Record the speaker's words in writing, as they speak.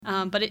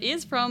but it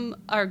is from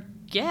our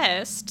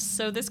guest.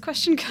 So this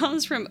question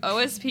comes from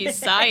OSP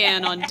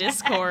Cyan on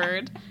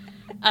Discord.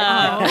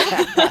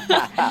 I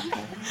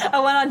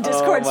went on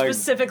Discord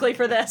specifically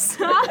for this.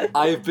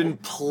 I've been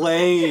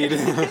played.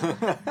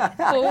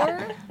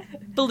 For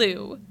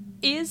Blue,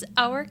 is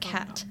our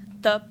cat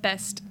the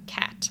best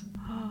cat?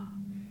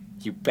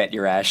 You bet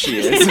your ass she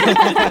is.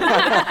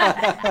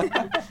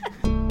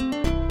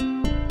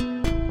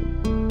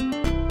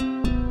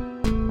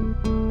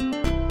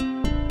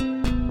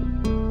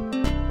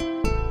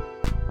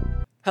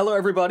 Hello,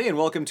 everybody, and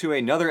welcome to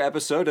another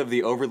episode of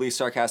the Overly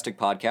Sarcastic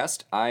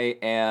Podcast. I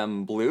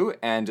am Blue,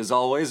 and as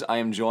always, I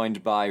am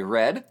joined by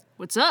Red.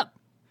 What's up?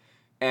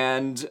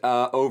 And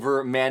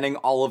over manning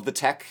all of the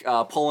tech,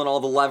 pulling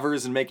all the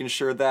levers and making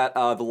sure that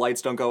the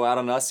lights don't go out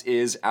on us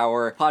is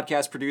our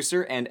podcast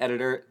producer and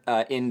editor,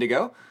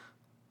 Indigo.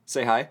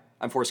 Say hi.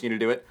 I'm forcing you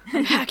to do it.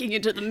 I'm hacking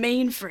into the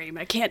mainframe.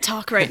 I can't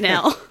talk right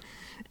now.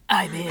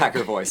 I'm in.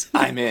 Hacker voice.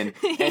 I'm in.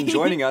 And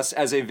joining us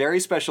as a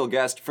very special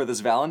guest for this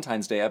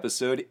Valentine's Day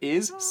episode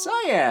is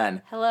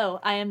Cyan.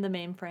 Hello, I am the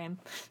mainframe.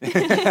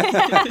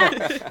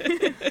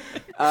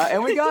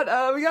 And we got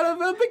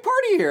a big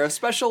party here, a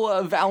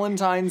special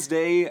Valentine's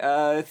Day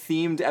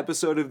themed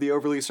episode of the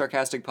Overly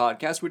Sarcastic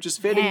Podcast, which is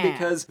fitting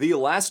because the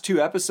last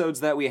two episodes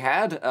that we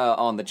had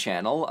on the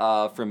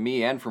channel, from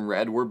me and from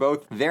Red, were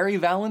both very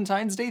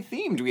Valentine's Day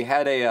themed. We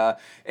had a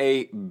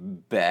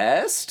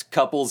best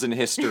couples in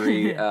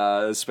history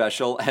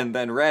special, and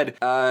then Red,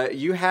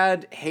 you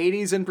had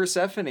Hades and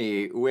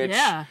Persephone, which...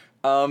 Yeah.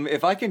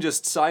 If I can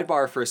just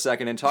sidebar for a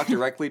second and talk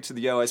directly to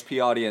the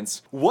OSP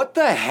audience. What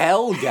the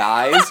hell,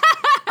 guys?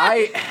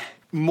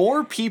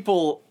 More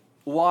people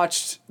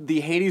watched the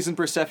Hades and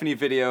Persephone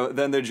video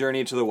than the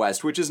Journey to the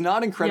West, which is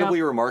not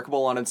incredibly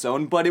remarkable on its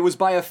own, but it was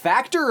by a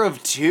factor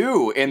of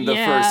 2 in the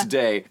first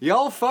day.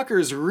 Y'all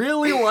fuckers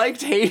really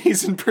liked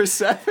Hades and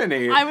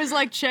Persephone. I was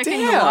like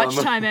checking the watch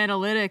time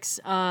analytics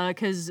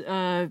because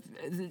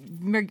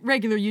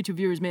regular YouTube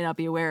viewers may not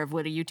be aware of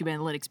what a YouTube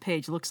analytics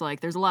page looks like.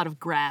 There's a lot of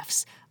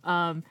graphs.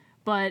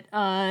 But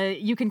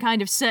you can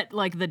kind of set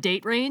like the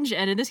date range,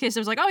 and in this case, I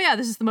was like, oh yeah,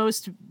 this is the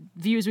most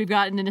views we've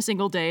gotten in a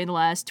single day in the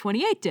last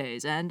 28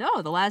 days, and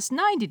the last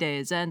 90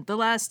 days, and the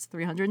last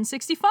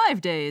 365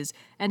 days,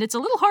 and it's a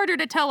little harder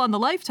to tell on the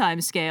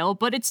lifetime scale,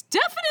 but it's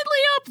definitely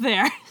up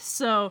there.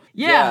 So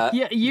yeah,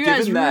 you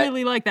guys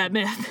really like that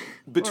myth.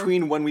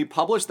 Between when we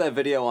published that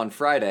video on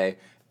Friday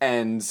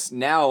and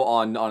now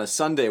on a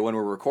Sunday when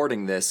we're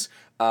recording this,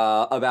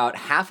 about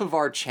half of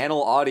our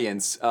channel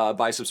audience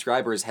by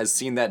subscribers has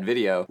seen that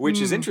video,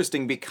 which is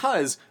interesting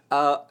because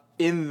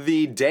in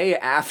the day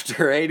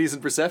after Hades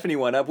and Persephone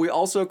went up, we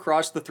also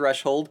crossed the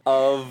threshold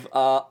of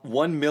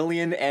 1.5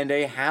 million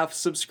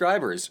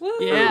subscribers.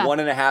 Yeah. Or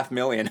 1.5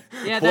 million.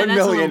 Yeah, 1 that's million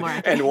a little more.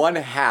 and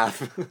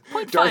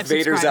 1/2. Darth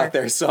Vader's subscriber. out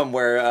there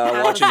somewhere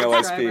watching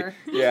OSP.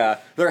 Yeah,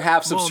 they're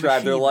half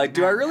subscribed. They're like,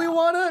 do I really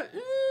want to...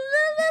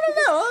 I don't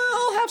know.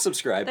 I'll half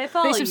subscribe. They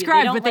follow subscribed,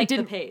 you. They don't but they like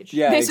didn't. the page.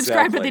 Yeah, They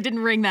subscribed, exactly. but they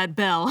didn't ring that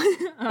bell.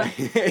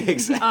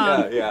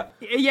 Exactly.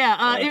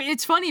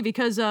 It's funny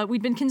because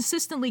we've been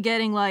consistently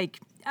getting like,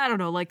 I don't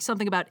know, like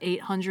something about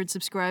 800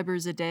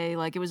 subscribers a day.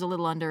 Like it was a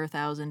little under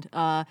 1,000.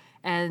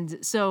 And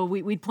so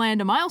we'd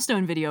planned a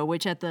milestone video,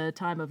 which at the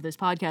time of this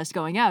podcast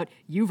going out,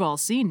 you've all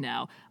seen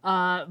now.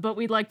 But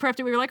we'd like prepped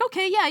it. We were like,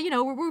 okay,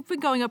 yeah, we've been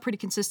going up pretty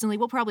consistently.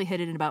 We'll probably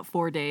hit it in about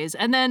 4 days.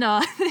 And then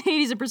the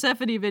Hades and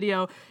Persephone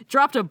video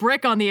dropped a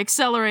brick on the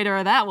accelerator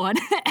of that one.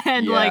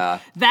 And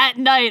like that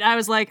night, I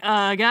was like,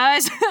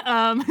 guys,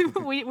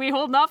 we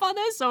holding off on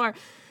this or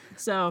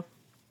so.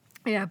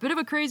 Yeah, a bit of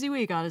a crazy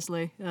week,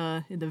 honestly,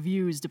 in the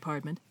views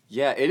department.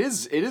 Yeah, it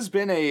has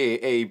been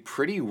a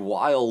pretty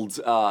wild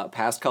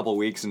past couple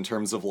weeks in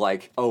terms of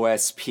like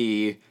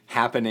OSP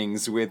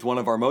happenings with one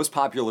of our most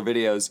popular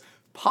videos,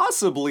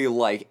 possibly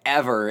like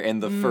ever in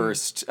the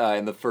first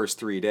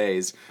 3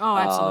 days. Oh,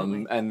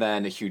 absolutely. And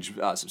then a huge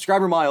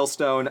subscriber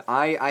milestone.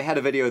 I had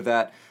a video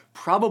that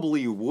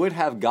probably would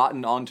have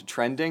gotten onto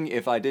trending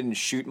if I didn't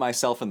shoot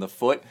myself in the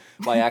foot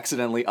by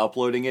accidentally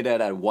uploading it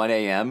at 1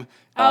 a.m.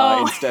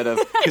 Instead of,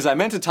 because I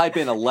meant to type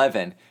in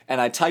 11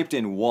 and I typed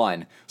in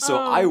 1. So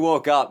I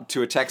woke up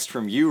to a text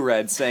from you,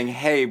 Red, saying,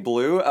 hey,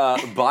 Blue,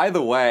 by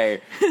the way,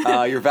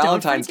 your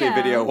Valentine's Day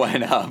video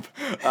went up.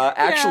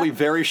 Actually,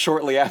 very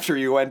shortly after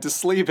you went to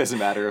sleep, as a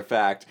matter of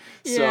fact.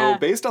 So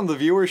based on the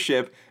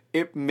viewership,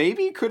 it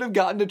maybe could have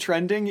gotten to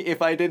trending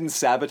if I didn't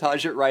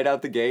sabotage it right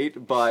out the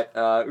gate, but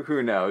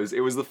who knows? It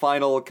was the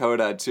final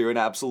coda to an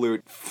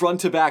absolute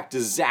front-to-back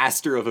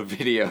disaster of a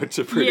video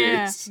to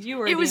produce. You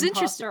were the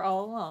imposter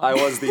all along. I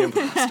was the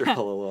imposter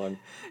all along.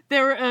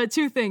 There were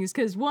two things,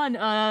 because one,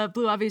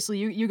 Blue, obviously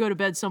you go to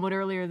bed somewhat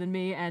earlier than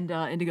me and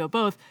Indigo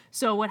both.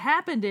 So what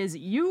happened is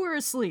you were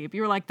asleep.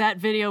 You were like, that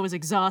video was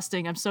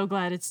exhausting. I'm so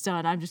glad it's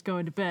done. I'm just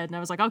going to bed. And I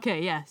was like,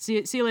 okay, yeah,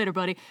 see you later,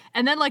 buddy.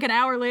 And then like an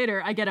hour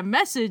later, I get a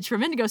message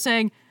from Indigo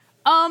saying,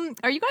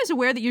 are you guys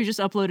aware that you just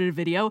uploaded a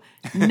video?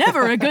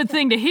 Never a good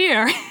thing to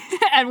hear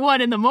at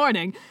 1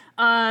 a.m.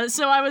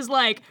 So I was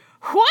like,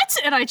 what?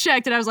 And I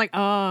checked and I was like,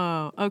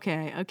 oh,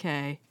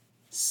 okay.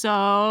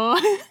 So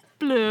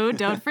blue.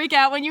 Don't freak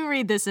out when you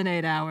read this in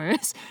 8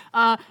 hours.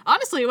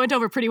 Honestly, it went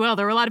over pretty well.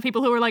 There were a lot of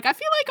people who were like, I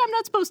feel like I'm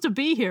not supposed to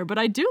be here, but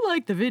I do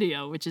like the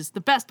video, which is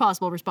the best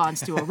possible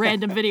response to a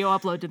random video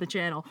upload to the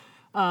channel.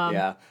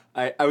 Yeah,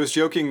 I was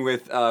joking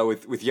with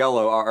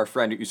Yellow, our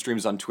friend who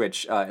streams on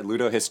Twitch,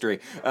 Ludo History.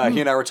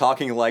 He and I were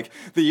talking like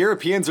the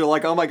Europeans are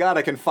like, oh my god,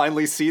 I can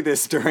finally see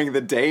this during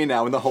the day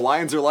now, and the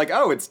Hawaiians are like,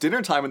 oh, it's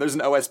dinner time and there's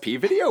an OSP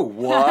video.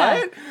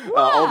 What?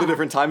 All the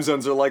different time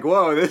zones are like,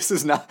 whoa, this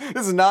is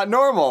not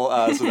normal.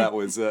 So that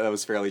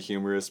was fairly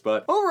humorous,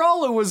 but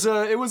overall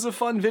it was a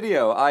fun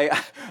video.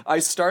 I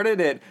started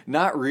it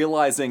not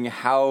realizing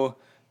how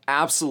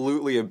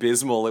absolutely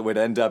abysmal it would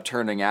end up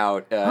turning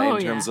out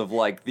in terms of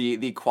like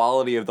the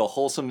quality of the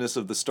wholesomeness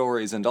of the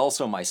stories and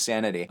also my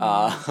sanity.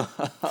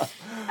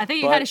 I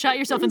think you had to shot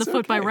yourself in the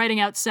foot by writing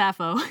out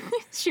Sappho.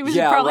 She was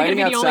probably going to writing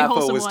be out the only Sappho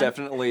wholesome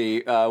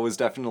was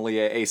definitely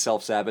a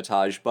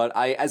self-sabotage. But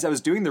as I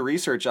was doing the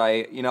research,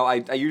 I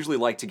usually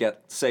like to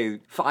get, say,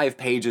 5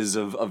 pages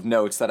of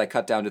notes that I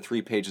cut down to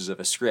 3 pages of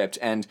a script.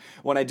 And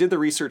when I did the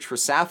research for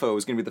Sappho, it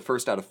was going to be the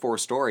first out of 4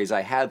 stories.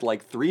 I had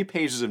like 3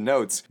 pages of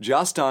notes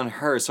just on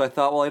her. So I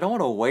thought, well, I don't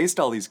want to waste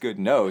all these good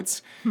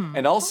notes.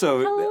 And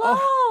also,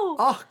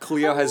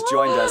 Cleo has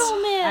joined us.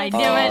 I knew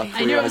it.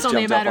 I knew it was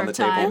only a matter of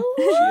time.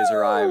 She has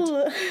arrived.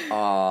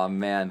 Oh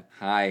man,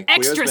 hi.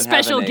 Extra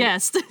special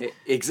guest.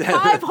 Exactly.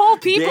 5 whole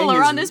people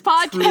are on this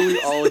podcast.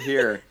 Truly all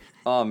here.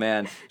 Oh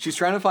man, she's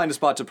trying to find a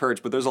spot to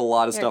perch, but there's a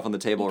lot of stuff on the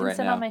table right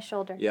sit now. on my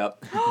shoulder.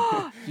 Yep.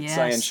 Yes.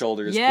 Cyan's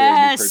shoulder is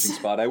Yes. Cleo's new perching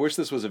spot. I wish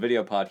this was a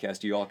video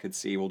podcast you all could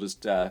see. We'll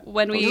just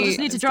When we- We'll just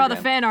need to draw the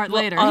fan art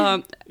later.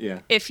 Yeah.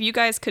 If you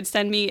guys could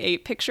send me a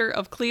picture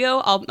of Cleo,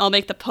 I'll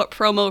make the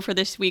promo for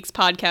this week's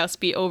podcast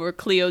be over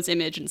Cleo's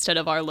image instead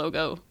of our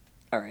logo.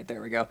 All right,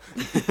 there we go.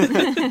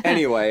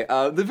 Anyway,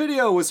 the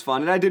video was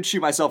fun, and I did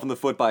shoot myself in the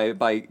foot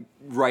by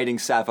writing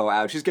Sappho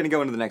out. She's going to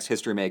go into the next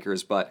History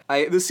Makers, but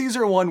the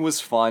Caesar one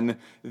was fun.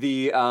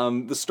 The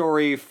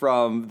story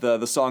from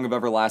the Song of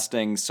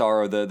Everlasting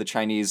Sorrow, the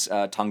Chinese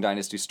Tang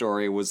Dynasty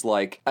story, was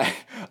like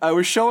I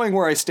was showing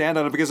where I stand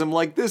on it because I'm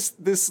like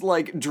this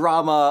like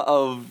drama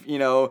of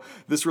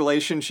this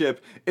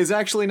relationship is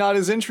actually not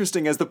as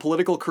interesting as the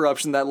political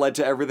corruption that led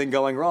to everything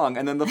going wrong.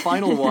 And then the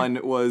final one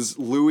was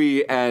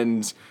Louis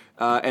and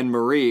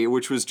Marie,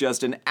 which was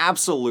just an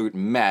absolute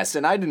mess.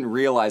 And I didn't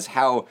realize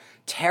how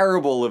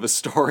terrible of a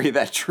story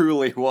that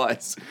truly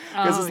was.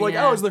 Because it's like,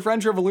 it's the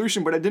French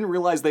Revolution, but I didn't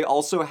realize they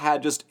also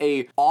had just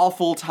a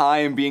awful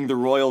time being the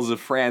royals of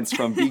France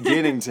from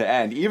beginning to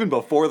end, even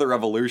before the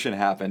revolution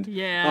happened.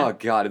 Yeah. Oh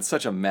God, it's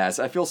such a mess.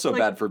 I feel so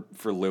bad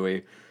for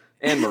Louis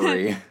and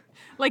Marie.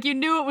 Like, you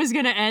knew it was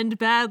going to end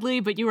badly,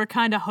 but you were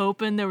kind of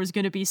hoping there was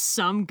going to be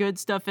some good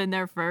stuff in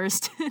there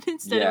first.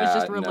 Instead, it was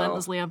just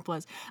relentlessly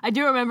unpleasant. I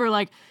do remember,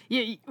 like,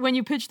 when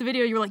you pitched the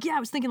video, you were like, I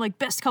was thinking, like,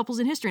 best couples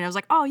in history. And I was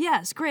like, oh,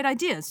 yes, great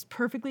idea. It's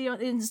perfectly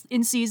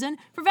in season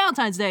for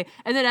Valentine's Day.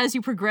 And then as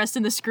you progressed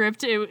in the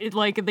script, it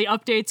like, the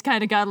updates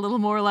kind of got a little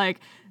more like,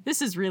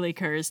 this is really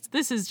cursed.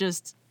 This is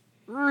just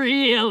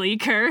really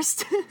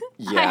cursed.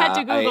 Yeah, I had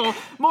to Google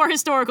more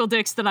historical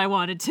dicks than I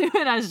wanted to,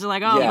 and I was just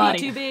like, buddy.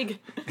 Too big.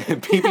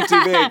 PP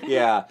too big,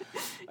 yeah.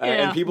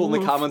 And people in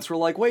the comments were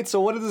like, wait,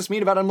 so what does this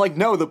mean about it? I'm like,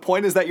 no, the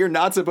point is that you're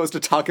not supposed to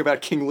talk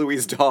about King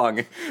Louis's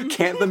dong.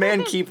 Can't the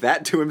man keep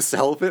that to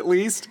himself at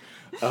least?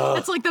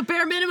 That's like the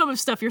bare minimum of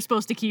stuff you're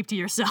supposed to keep to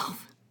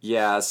yourself.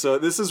 Yeah, so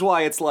this is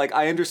why it's like,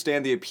 I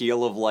understand the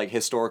appeal of like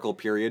historical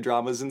period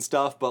dramas and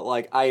stuff, but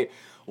like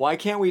why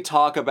can't we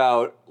talk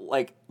about,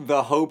 like,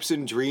 the hopes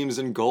and dreams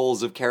and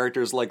goals of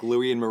characters like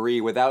Louis and Marie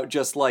without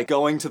just, like,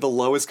 going to the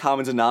lowest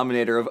common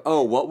denominator of,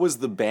 what was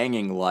the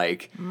banging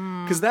like?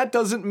 Because that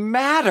doesn't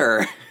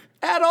matter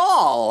at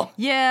all.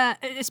 Yeah,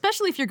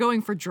 especially if you're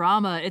going for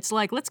drama. It's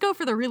like, let's go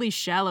for the really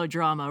shallow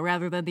drama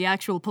rather than the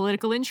actual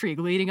political intrigue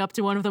leading up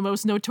to one of the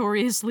most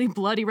notoriously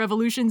bloody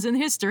revolutions in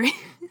history.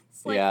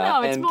 It's like,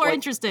 no, it's more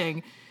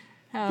interesting.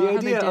 The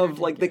idea of,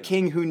 like, the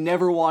king who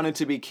never wanted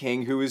to be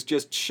king, who was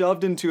just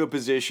shoved into a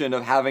position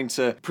of having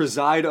to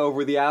preside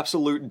over the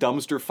absolute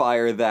dumpster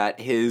fire that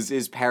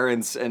his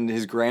parents and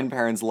his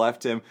grandparents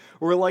left him,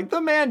 were like,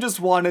 the man just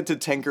wanted to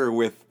tinker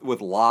with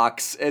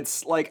locks.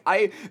 It's like,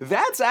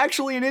 that's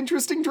actually an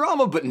interesting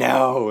drama, but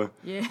no.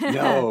 Yeah.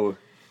 No.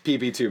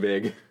 PP too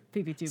big.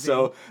 PP too big.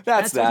 So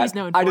that's what that. he's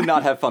known I for. did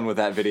not have fun with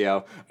that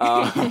video,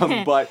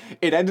 but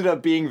it ended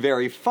up being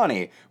very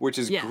funny, which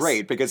is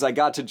great because I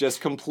got to just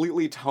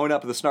completely tone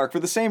up the snark for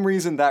the same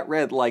reason that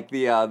Red, like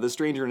the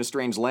Stranger in a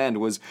Strange Land,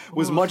 was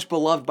much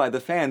beloved by the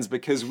fans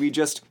because we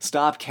just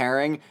stopped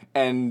caring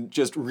and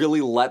just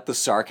really let the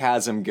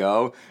sarcasm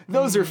go.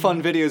 Those are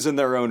fun videos in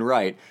their own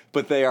right,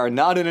 but they are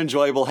not an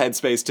enjoyable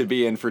headspace to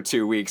be in for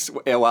 2 weeks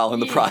while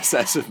in the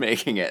process of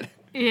making it.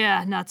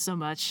 Yeah, not so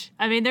much.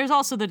 I mean, there's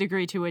also the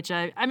degree to which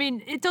I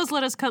mean, it does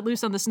let us cut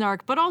loose on the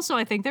snark, but also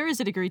I think there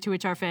is a degree to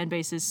which our fan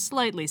base is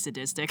slightly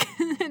sadistic.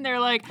 And they're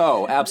like,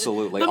 oh,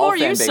 absolutely. The all more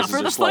fan you bases suffer,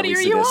 are the slightly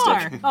funnier you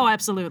sadistic. are. Oh,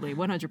 absolutely.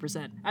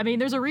 100%. I mean,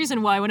 there's a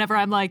reason why whenever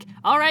I'm like,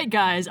 all right,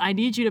 guys, I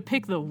need you to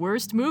pick the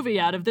worst movie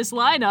out of this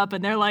lineup,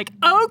 and they're like,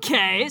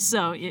 okay.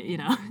 So, you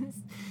know.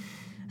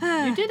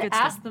 You did Good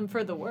ask stuff. them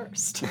for the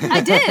worst.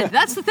 I did.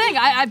 That's the thing.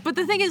 But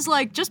the thing is,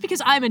 like, just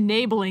because I'm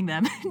enabling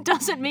them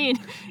doesn't mean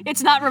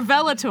it's not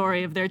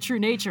revelatory of their true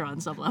nature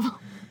on some level.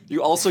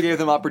 You also gave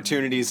them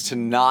opportunities to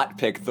not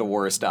pick the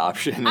worst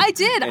option. I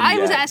did. and I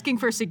was yet- asking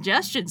for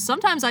suggestions.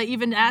 Sometimes I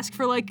even ask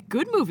for, like,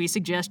 good movie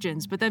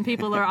suggestions, but then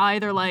people are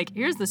either like,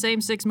 here's the same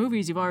 6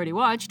 movies you've already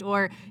watched,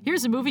 or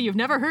here's a movie you've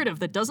never heard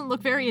of that doesn't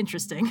look very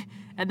interesting.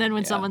 And then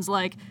when someone's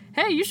like,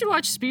 hey, you should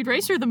watch Speed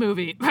Racer the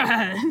movie,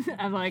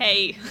 I'm like,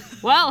 Hey.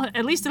 well,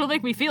 at least it'll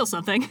make me feel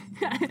something.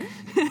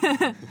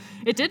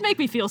 It did make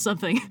me feel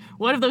something.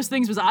 One of those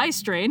things was eye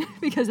strain,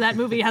 because that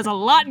movie has a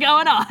lot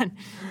going on.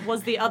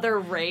 Was the other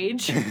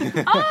Rage?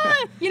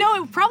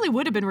 It probably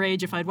would have been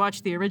Rage if I'd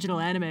watched the original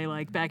anime,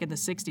 like, back in the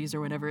 60s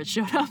or whenever it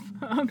showed up.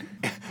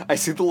 I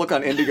see the look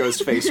on Indigo's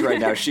face right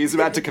now. She's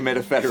about to commit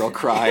a federal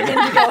crime.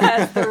 Indigo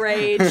has the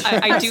Rage.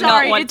 I do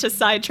Sorry, not want to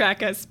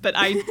sidetrack us, but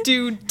I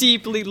do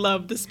deeply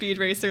love the Speed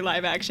Racer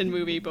live action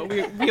movie, but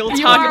we'll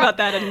talk about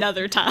that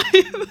another time.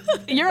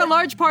 You're a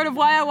large part of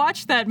why I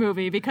watched that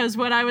movie, because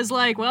when I was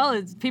like,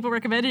 well, people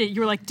recommended it,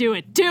 you were like, do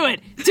it,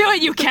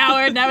 you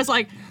coward. And I was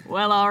like,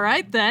 well, all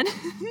right then.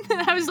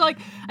 I was like,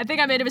 I think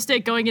I made a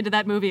mistake going into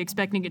that movie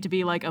expecting it to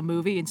be like a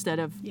movie instead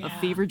of a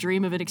fever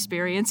dream of an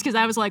experience, because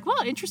I was like,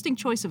 well, interesting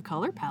choice of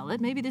color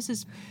palette. Maybe this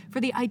is for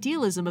the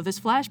idealism of this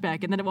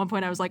flashback. And then at one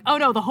point I was like, oh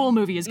no, the whole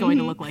movie is going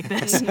to look like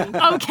this.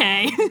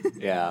 Okay.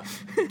 Yeah.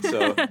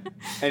 So,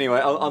 anyway,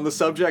 on the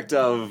subject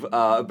of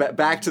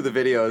back to the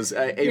videos,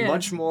 a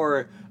much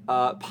more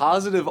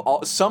positive,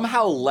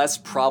 somehow less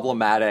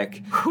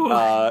problematic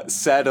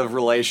set of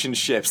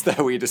relationships that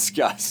we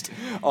discussed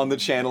on the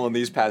channel in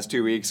these past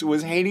 2 weeks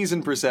was Hades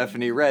and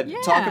Persephone. Red,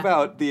 talk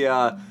about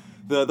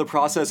the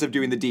process of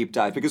doing the deep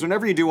dive, because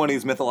whenever you do one of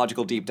these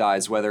mythological deep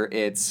dives, whether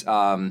it's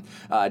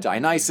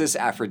Dionysus,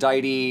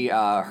 Aphrodite,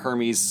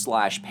 Hermes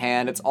 /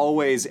 Pan, it's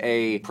always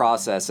a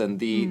process, and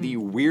the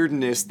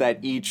weirdness that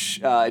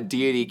each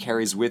deity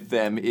carries with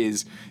them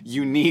is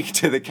unique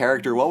to the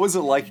character. What was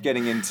it like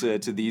getting into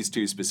these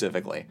two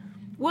specifically?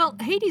 Well,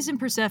 Hades and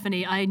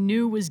Persephone I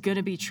knew was going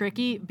to be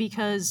tricky,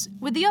 because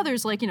with the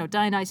others, like,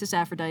 Dionysus,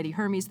 Aphrodite,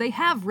 Hermes, they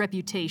have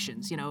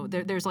reputations.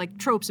 There's like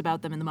tropes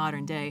about them in the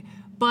modern day.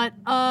 But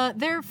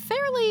they're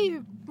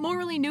fairly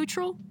morally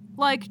neutral,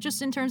 like,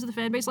 just in terms of the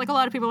fan base. Like, a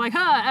lot of people are like,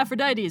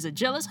 Aphrodite is a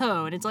jealous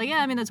hoe. And it's like, yeah,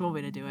 I mean, that's one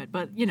way to do it.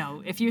 But,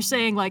 if you're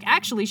saying, like,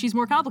 actually, she's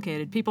more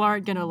complicated, people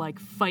aren't going to, like,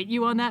 fight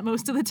you on that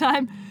most of the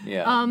time.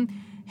 Yeah.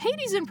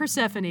 Hades and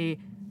Persephone,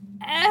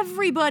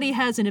 everybody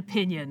has an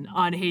opinion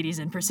on Hades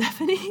and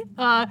Persephone.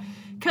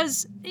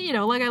 Because,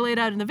 like I laid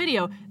out in the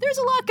video, there's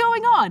a lot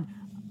going on.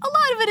 A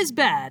lot of it is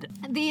bad.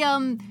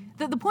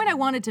 The point I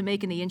wanted to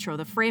make in the intro,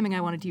 the framing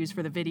I wanted to use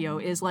for the video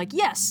is like,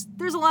 yes,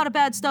 there's a lot of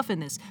bad stuff in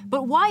this,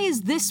 but why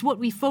is this what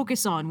we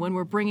focus on when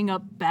we're bringing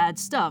up bad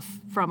stuff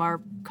from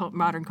our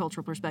modern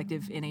cultural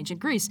perspective in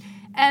ancient Greece?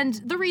 And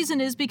the reason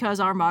is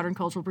because our modern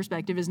cultural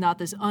perspective is not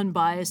this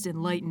unbiased,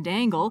 enlightened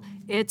angle.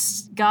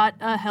 It's got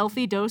a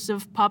healthy dose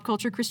of pop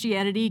culture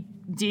Christianity,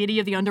 deity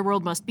of the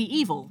underworld must be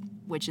evil,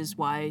 which is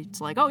why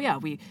it's like, oh yeah,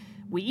 we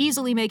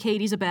easily make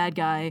Hades a bad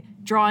guy,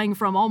 drawing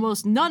from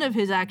almost none of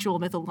his actual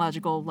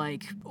mythological,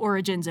 like,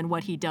 origins and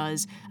what he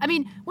does. I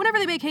mean, whenever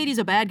they make Hades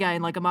a bad guy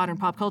in, like, a modern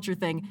pop culture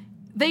thing,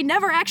 they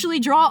never actually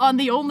draw on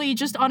the only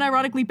just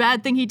unironically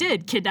bad thing he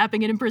did,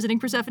 kidnapping and imprisoning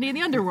Persephone in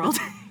the underworld.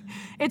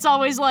 It's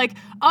always like,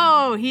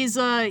 oh, he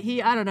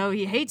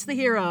hates the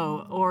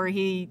hero, or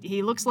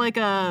he looks like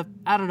a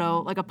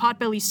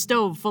potbelly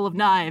stove full of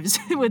knives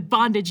with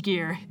bondage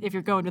gear, if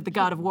you're going with the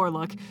God of War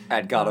look.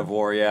 At God of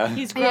War, yeah.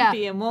 He's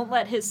grumpy and won't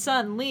let his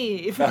son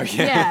leave. Oh,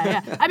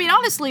 Yeah. I mean,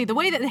 honestly, the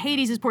way that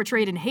Hades is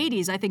portrayed in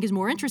Hades, I think, is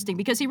more interesting,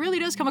 because he really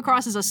does come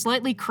across as a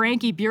slightly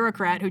cranky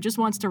bureaucrat who just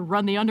wants to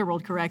run the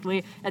underworld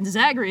correctly, and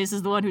Zagreus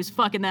is the one who's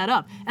fucking that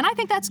up. And I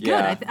think that's good.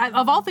 Yeah.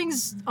 Of all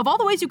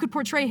the ways you could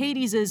portray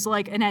Hades as,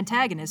 like, an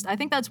antagonist, I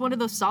think that's one of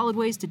the solid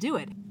ways to do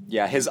it.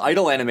 Yeah, his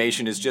idle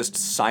animation is just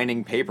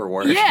signing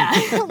paperwork.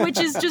 Yeah, which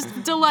is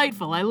just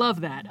delightful. I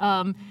love that.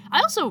 I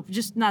also,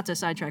 just not to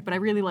sidetrack, but I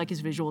really like his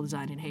visual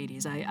design in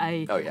Hades.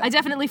 I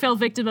definitely fell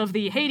victim of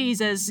the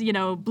Hades as,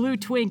 blue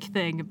twink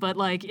thing, but,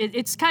 like,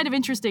 it's kind of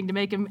interesting to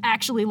make him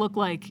actually look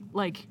like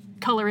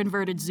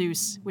color-inverted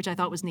Zeus, which I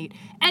thought was neat.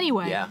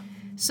 Anyway. Yeah.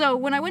 So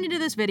when I went into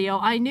this video,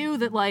 I knew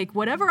that, like,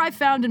 whatever I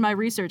found in my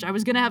research, I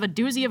was going to have a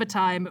doozy of a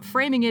time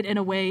framing it in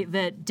a way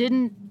that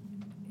didn't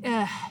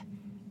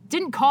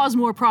cause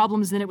more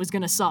problems than it was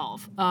going to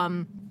solve.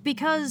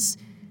 Because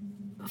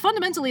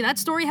fundamentally that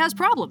story has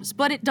problems,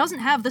 but it doesn't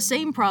have the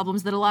same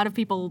problems that a lot of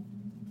people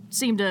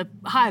seem to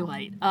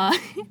highlight.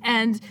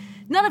 And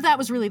none of that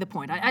was really the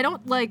point. I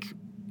don't,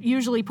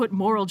 usually put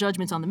moral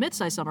judgments on the myths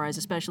I summarize,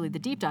 especially the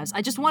deep dives.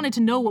 I just wanted to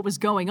know what was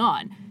going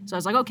on. So I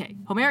was like, okay,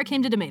 Homeric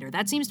came to Demeter.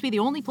 That seems to be the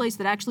only place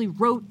that actually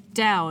wrote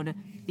down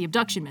the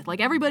abduction myth. Like,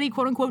 everybody,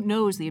 quote-unquote,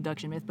 knows the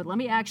abduction myth, but let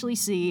me actually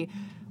see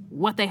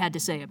what they had to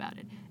say about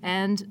it.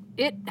 And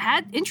it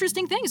had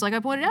interesting things, like I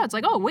pointed out. It's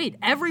like, oh, wait,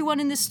 everyone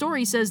in this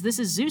story says this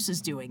is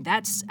Zeus's doing.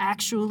 That's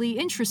actually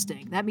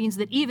interesting. That means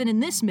that even in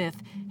this myth,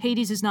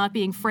 Hades is not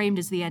being framed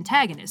as the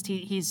antagonist.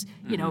 He's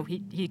you know,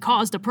 he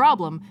caused a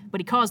problem, but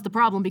he caused the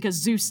problem because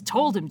Zeus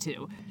told him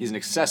to. He's an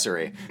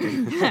accessory.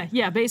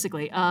 Yeah,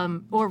 basically.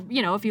 Or,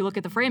 you know, if you look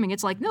at the framing,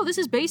 it's like, no, this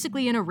is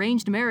basically an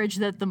arranged marriage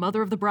that the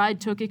mother of the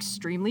bride took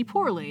extremely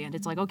poorly. And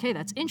it's like, okay,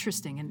 that's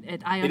interesting.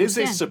 And I understand. It is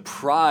a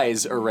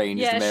surprise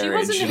arranged marriage. She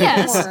wasn't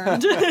Yes.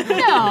 informed.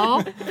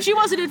 No, she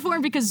wasn't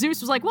informed because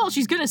Zeus was like, well,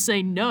 she's gonna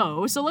say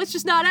no, so let's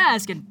just not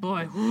ask. And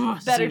boy,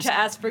 Better Zeus. to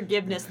ask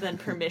forgiveness than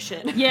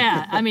permission.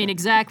 Yeah, I mean,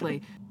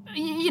 exactly.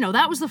 You know,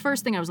 that was the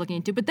first thing I was looking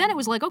into. But then it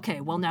was like, okay,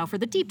 well, now for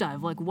the deep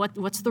dive, like,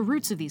 what's the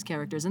roots of these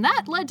characters? And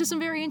that led to some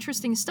very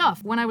interesting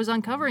stuff. When I was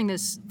uncovering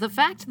this, the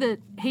fact that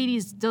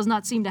Hades does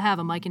not seem to have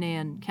a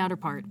Mycenaean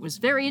counterpart was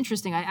very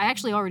interesting. I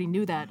actually already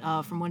knew that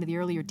from one of the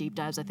earlier deep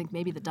dives, I think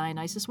maybe the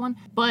Dionysus one.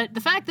 But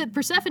the fact that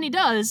Persephone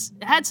does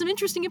had some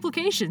interesting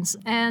implications.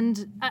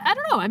 And I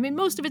don't know, I mean,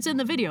 most of it's in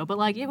the video, but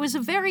like, it was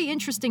a very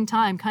interesting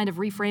time kind of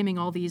reframing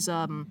all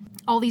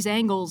these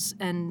angles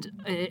and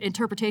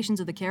interpretations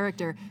of the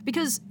character,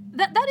 because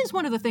that is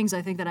one of the things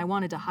I think that I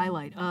wanted to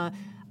highlight.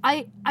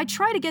 I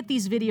try to get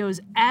these videos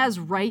as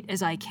right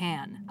as I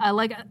can.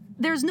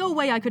 There's no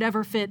way I could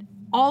ever fit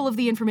all of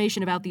the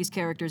information about these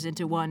characters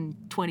into one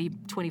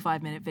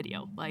 25-minute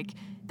video. Like,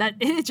 that,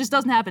 it just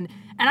doesn't happen.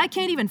 And I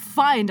can't even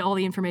find all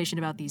the information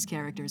about these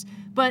characters.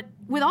 But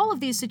with all of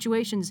these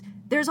situations,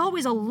 there's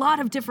always a lot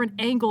of different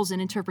angles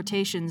and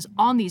interpretations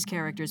on these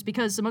characters,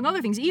 because, among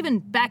other things, even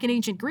back in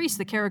ancient Greece,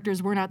 the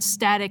characters were not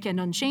static and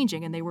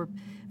unchanging, and they were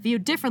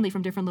viewed differently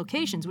from different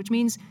locations, which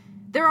means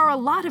there are a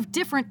lot of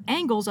different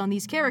angles on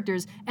these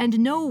characters, and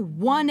no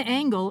one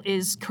angle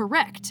is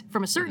correct.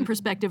 From a certain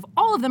perspective,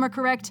 all of them are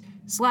correct,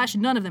 /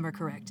 none of them are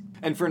correct.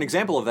 And for an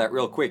example of that,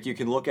 real quick, you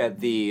can look at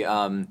the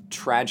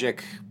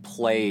tragic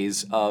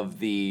plays of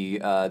the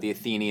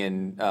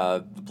Athenian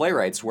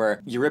playwrights,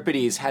 where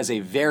Euripides has a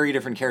very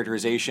different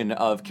characterization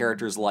of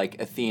characters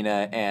like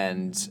Athena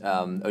and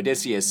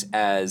Odysseus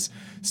as,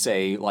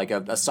 say, like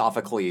a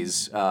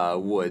Sophocles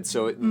would.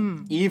 So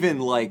even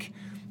like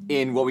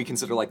in what we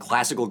consider like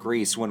classical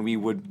Greece, when we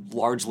would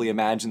largely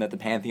imagine that the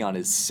Pantheon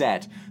is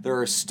set, there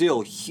are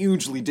still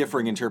hugely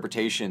differing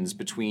interpretations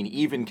between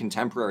even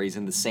contemporaries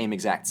in the same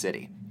exact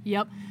city.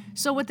 Yep.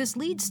 So what this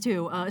leads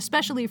to,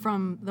 especially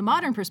from the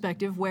modern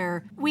perspective,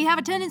 where we have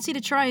a tendency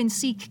to try and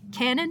seek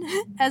canon,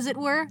 as it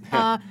were,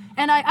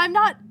 and I'm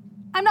not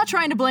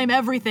trying to blame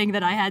everything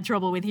that I had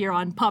trouble with here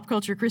on pop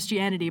culture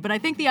Christianity, but I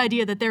think the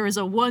idea that there is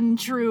a one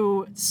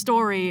true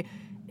story,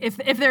 if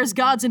there's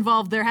gods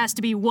involved, there has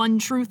to be one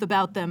truth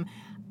about them,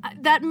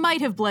 that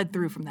might have bled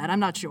through from that, I'm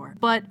not sure.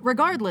 But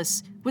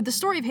regardless, with the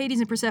story of Hades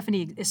and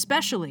Persephone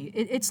especially,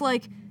 it's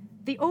like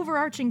the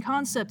overarching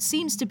concept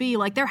seems to be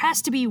like there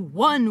has to be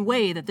one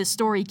way that this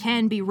story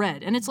can be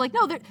read. And it's like,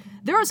 no,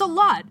 there's a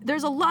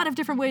lot of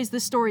different ways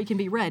this story can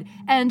be read.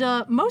 And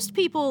most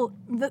people,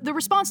 the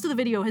response to the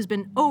video has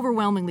been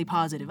overwhelmingly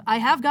positive. I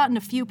have gotten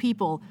a few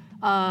people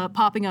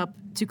popping up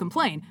to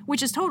complain,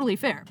 which is totally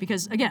fair,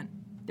 because again,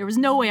 there was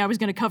no way I was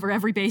going to cover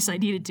every base I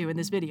needed to in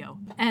this video.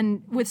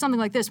 And with something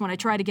like this, when I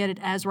try to get it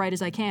as right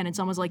as I can and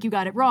someone's like, you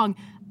got it wrong,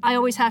 I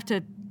always have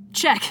to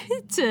check.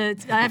 I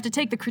have to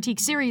take the critique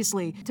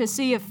seriously to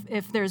see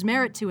if there's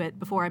merit to it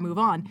before I move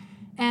on.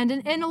 And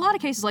in a lot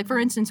of cases, like for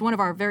instance, one of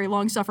our very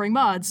long-suffering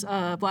mods,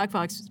 Black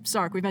Fox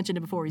Sark, we've mentioned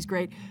him before, he's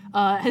great,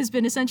 has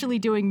been essentially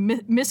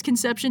doing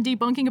misconception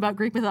debunking about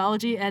Greek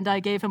mythology, and I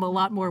gave him a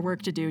lot more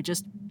work to do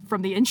just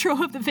from the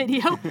intro of the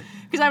video,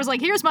 because I was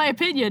like, here's my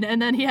opinion, and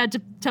then he had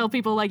to tell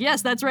people like,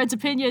 yes, that's Red's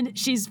opinion,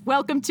 she's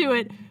welcome to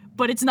it,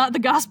 but it's not the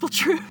gospel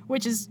truth,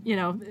 which is, you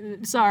know,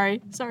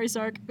 sorry,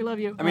 Sark, we love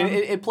you. I mean,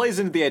 it plays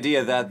into the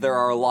idea that there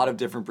are a lot of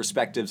different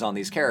perspectives on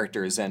these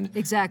characters, and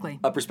exactly.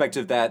 A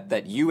perspective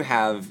that you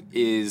have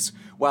is,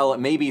 while it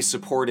may be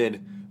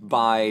supported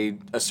by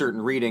a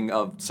certain reading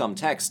of some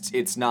texts,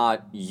 it's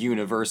not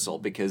universal,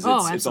 because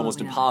it's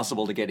almost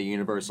impossible to get a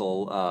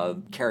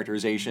universal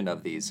characterization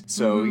of these.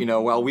 So, you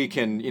know, while we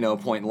can, you know,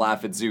 point and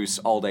laugh at Zeus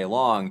all day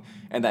long,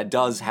 and that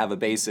does have a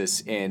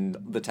basis in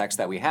the text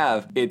that we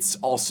have, it's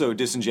also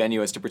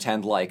disingenuous to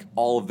pretend like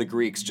all of the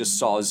Greeks just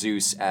saw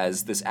Zeus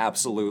as this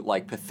absolute,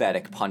 like,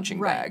 pathetic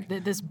punching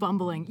bag. This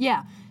bumbling.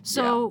 Yeah.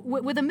 So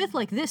with a myth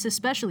like this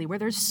especially, where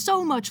there's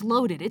so much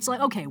loaded, it's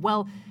like, okay,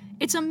 well,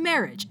 it's a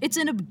marriage. It's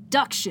an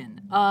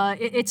abduction.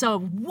 It's a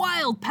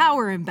wild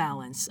power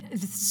imbalance.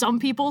 Some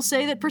people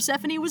say that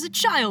Persephone was a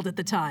child at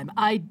the time.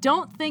 I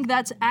don't think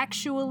that's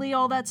actually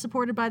all that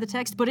supported by the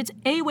text, but it's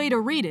a way to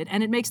read it,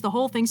 and it makes the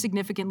whole thing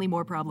significantly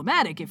more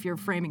problematic if you're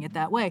framing it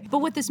that way. But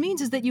what this means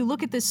is that you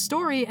look at this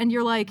story and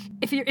you're like,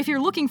 if you're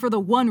looking for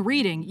the one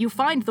reading, you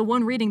find the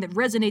one reading that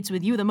resonates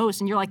with you the most,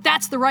 and you're like,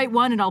 that's the right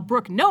one, and I'll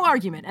brook no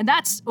argument. And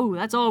that's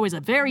always a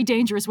very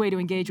dangerous way to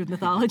engage with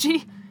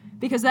mythology.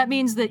 Because that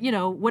means that, you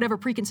know, whatever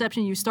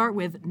preconception you start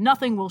with,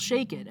 nothing will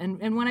shake it.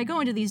 And when I go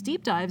into these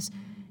deep dives,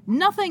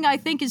 nothing I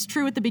think is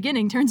true at the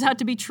beginning turns out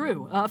to be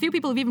true. A few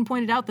people have even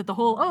pointed out that the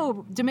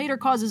whole, Demeter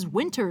causes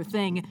winter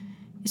thing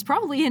is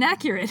probably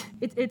inaccurate.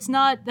 That's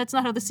not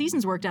how the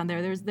seasons work down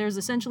there. There's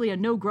essentially a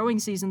no growing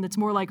season that's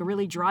more like a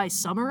really dry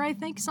summer, I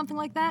think, something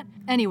like that.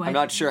 Anyway. I'm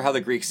not sure how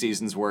the Greek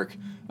seasons work.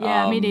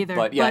 Yeah, me neither.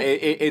 But yeah,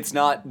 it's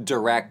not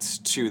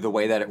direct to the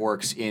way that it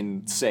works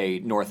in, say,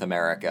 North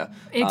America.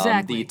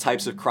 Exactly. The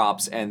types of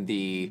crops and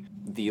the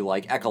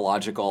like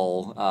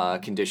ecological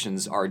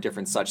conditions are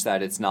different such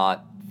that it's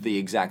not the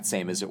exact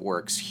same as it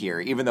works here,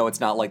 even though it's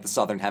not like the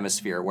southern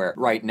hemisphere where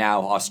right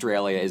now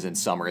Australia is in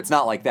summer. It's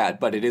not like that,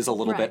 but it is a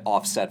little bit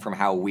offset from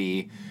how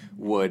we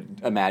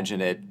would imagine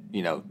it,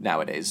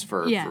 nowadays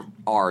for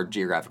our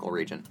geographical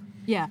region.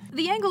 Yeah.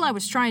 The angle I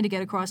was trying to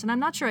get across, and I'm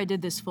not sure I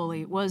did this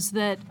fully, was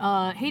that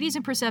Hades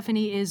and Persephone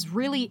is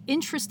really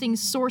interesting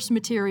source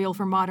material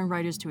for modern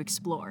writers to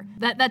explore.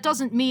 That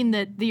doesn't mean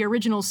that the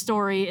original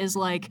story is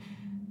like...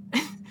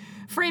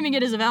 Framing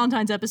it as a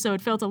Valentine's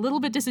episode felt a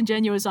little bit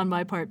disingenuous on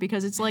my part,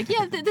 because it's like,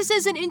 this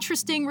is an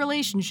interesting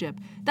relationship.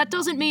 That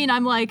doesn't mean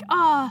I'm like,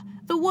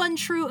 the one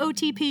true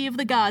OTP of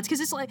the gods,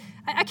 because it's like,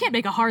 I can't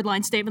make a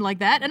hardline statement like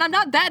that, and I'm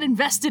not that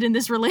invested in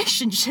this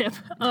relationship.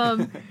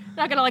 Not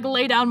gonna like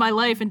lay down my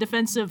life in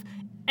defense of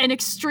an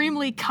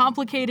extremely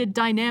complicated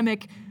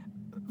dynamic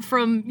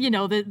from,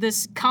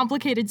 this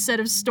complicated set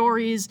of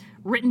stories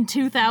written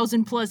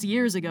 2,000 plus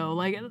years ago.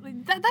 Like,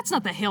 that's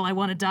not the hill I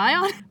want to die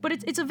on. But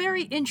it's a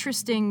very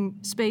interesting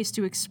space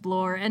to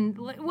explore. And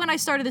when I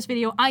started this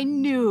video, I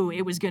knew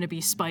it was going to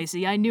be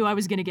spicy. I knew I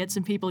was going to get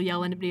some people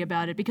yelling at me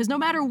about it, because no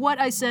matter what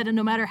I said and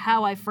no matter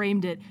how I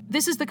framed it,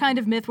 this is the kind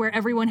of myth where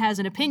everyone has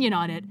an opinion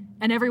on it,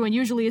 and everyone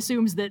usually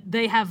assumes that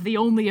they have the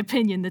only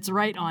opinion that's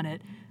right on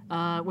it.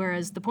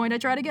 Whereas the point I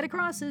try to get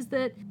across is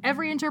that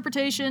every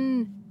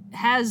interpretation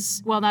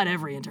not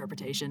every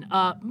interpretation,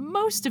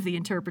 most of the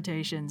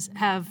interpretations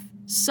have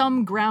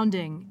some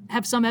grounding,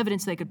 have some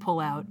evidence they could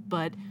pull out,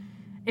 but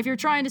if you're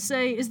trying to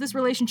say, is this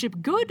relationship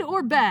good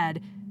or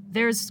bad,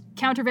 there's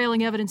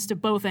countervailing evidence to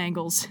both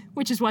angles,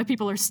 which is why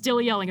people are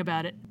still yelling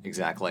about it.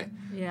 Exactly.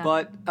 Yeah.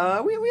 But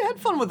we had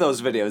fun with those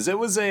videos. It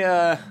was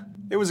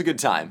a good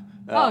time.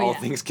 All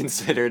things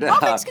considered. All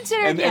things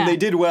considered, and they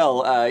did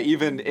well,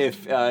 even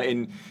if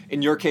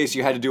in your case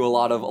you had to do a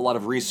lot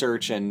of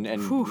research and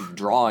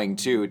drawing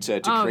too to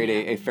create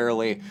a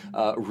fairly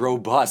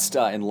robust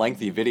and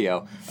lengthy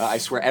video. I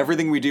swear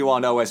everything we do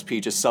on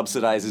OSP just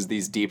subsidizes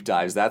these deep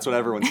dives. That's what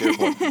everyone's here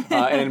for.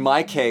 And in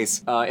my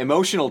case,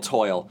 emotional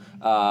toil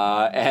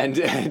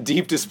and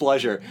deep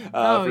displeasure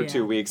for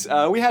 2 weeks.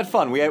 We had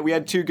fun. We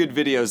had two good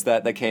videos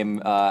that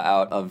came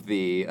out of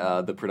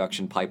the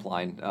production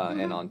pipeline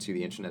and onto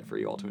the internet for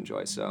you all to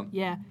enjoy. So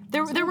yeah,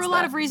 there were a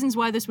lot of reasons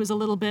why this was a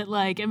little bit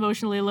like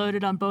emotionally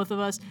loaded on both of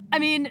us. I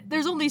mean,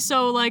 there's only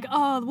so like,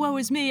 woe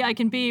is me I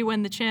can be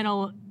when the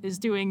channel is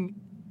doing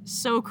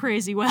so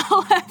crazy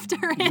well after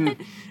it.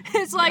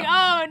 It's like,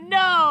 oh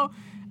no,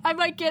 I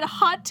might get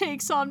hot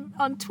takes on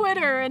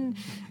Twitter, and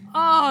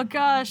oh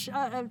gosh,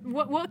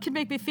 what could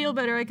make me feel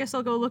better? I guess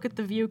I'll go look at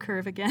the view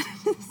curve again.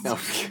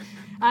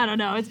 I don't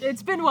know.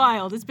 It's been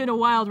wild. It's been a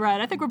wild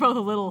ride. I think we're both a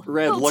little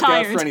Red, look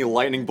tired. out for any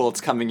lightning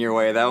bolts coming your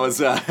way. That was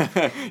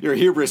your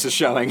hubris is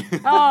showing.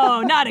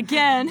 Oh, not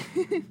again.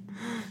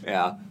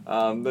 Yeah.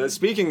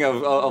 Speaking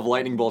of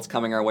lightning bolts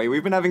coming our way,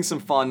 we've been having some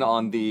fun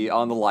on the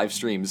live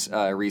streams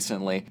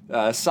recently.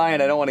 Cyan,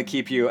 I don't want to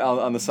keep you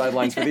on the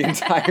sidelines for the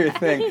entire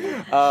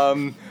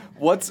thing.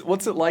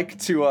 What's it like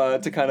to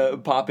kind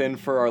of pop in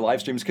for our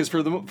live streams? Because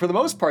for the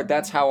most part,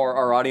 that's how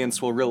our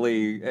audience will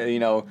really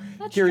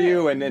hear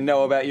you and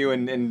know about you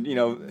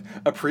and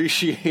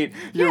appreciate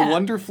your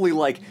wonderfully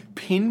like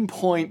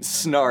pinpoint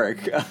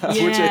snark, which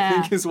I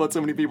think is what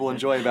so many people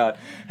enjoy about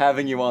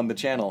having you on the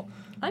channel.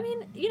 I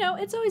mean,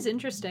 it's always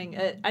interesting.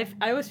 I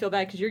always feel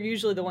bad because you're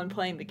usually the one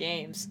playing the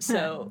games.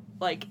 So,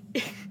 like,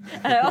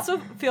 and I also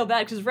feel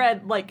bad because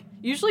Red, like,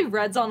 usually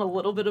Red's on a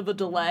little bit of a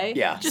delay.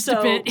 Yeah. Just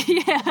a bit,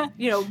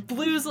 yeah.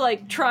 Blue's,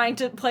 like, trying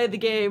to play the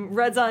game,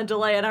 Red's on a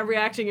delay, and I'm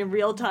reacting in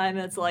real time,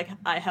 and it's like,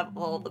 I have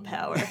all the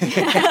power. But,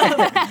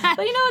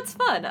 it's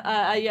fun.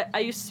 I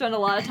used to spend a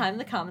lot of time in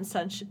the comments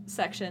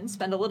section,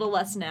 spend a little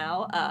less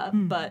now,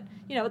 but,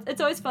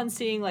 it's always fun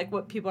seeing, like,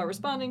 what people are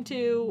responding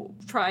to,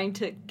 trying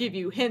to give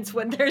you hints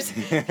when there's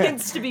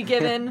hints to be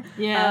given.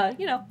 Yeah.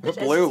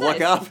 Blue, look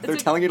nice. up. They're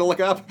telling you to look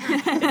up.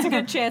 It's a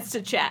good chance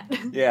to chat.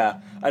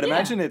 Yeah. I'd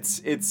imagine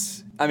it's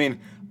I mean,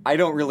 I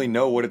don't really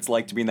know what it's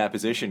like to be in that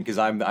position because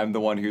I'm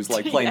the one who's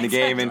like playing the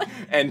game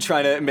and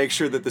trying to make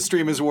sure that the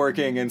stream is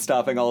working and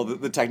stopping all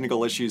the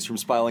technical issues from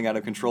spiraling out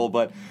of control.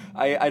 But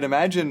I'd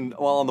imagine,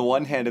 well, on the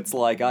one hand, it's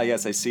like,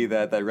 yes, I see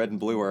that Red and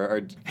Blue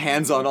are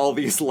hands on all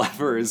these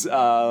levers.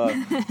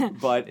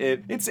 But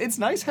it's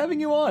nice having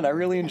you on. I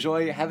really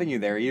enjoy having you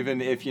there, even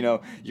if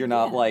you're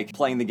not like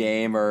playing the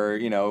game or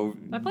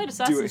I played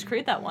Assassin's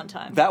Creed that one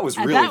time. That was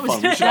really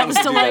fun. We should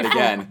honestly do that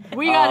again.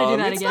 We got to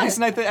do that it's again. Nice,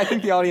 and I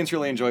think the audience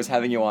really enjoys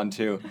having you on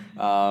too,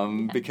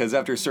 because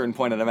after a certain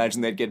point, I'd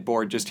imagine they'd get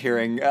bored just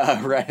hearing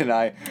Red and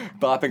I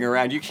bopping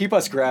around. You keep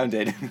us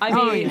grounded. I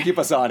mean, you keep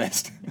us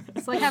honest.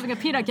 It's like having a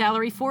peanut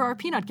gallery for our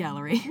peanut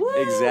gallery.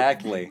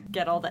 Exactly.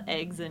 Get all the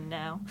eggs in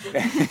now.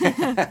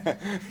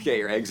 Get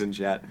your eggs in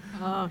chat.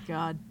 Oh,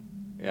 God.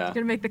 Yeah. It's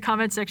going to make the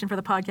comment section for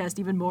the podcast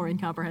even more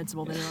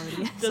incomprehensible than it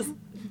already is.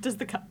 Does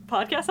the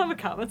podcast have a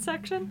comment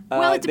section?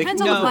 Well, it They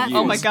depends can on leave the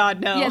platform. Oh my God,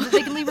 no. Yeah,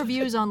 they can leave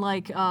reviews on,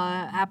 like,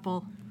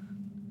 Apple.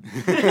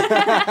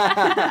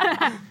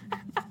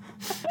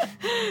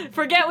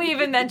 Forget we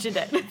even mentioned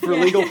it. For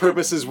legal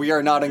purposes, we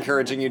are not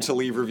encouraging you to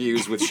leave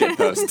reviews with shit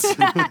posts.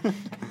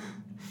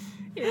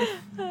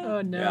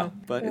 Oh, no. Yeah,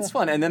 but it's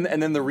fun, and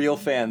then the real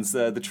fans,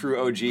 the true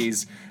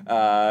OGs,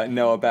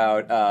 know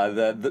about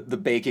the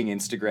baking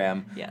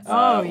Instagram. Yes.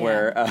 Oh, yeah.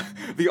 Where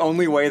the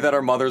only way that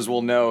our mothers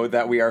will know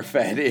that we are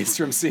fed is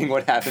from seeing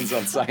what happens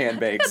on Cyan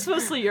Bakes. It's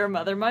mostly your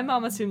mother. My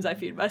mom assumes I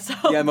feed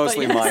myself. Yeah,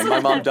 mostly but yes. mine. My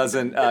mom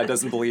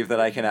doesn't believe that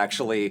I can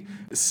actually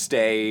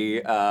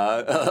stay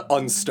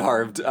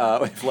unstarved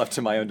if left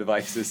to my own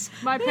devices.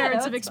 My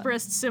parents have that's fun.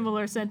 expressed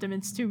similar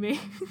sentiments to me.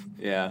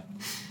 Yeah.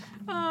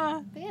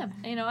 Damn.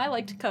 I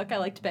like to cook. I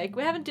like to bake.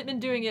 We haven't been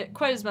doing it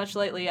quite as much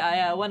lately.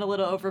 I went a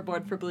little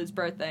overboard for Blue's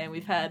birthday, and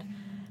we've had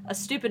a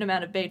stupid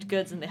amount of baked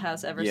goods in the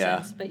house ever Yeah.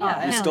 since. But Oh,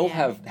 yeah, We hell still yeah.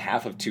 have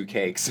half of 2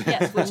 cakes.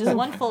 yes, which is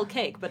one full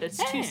cake, but it's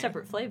 2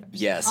 separate flavors.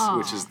 Yes, Aw.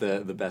 which is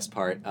the best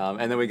part.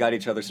 And then we got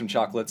each other some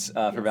chocolates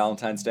for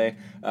Valentine's Day.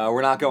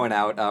 We're not going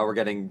out. We're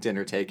getting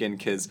dinner taken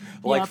because,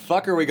 Yep.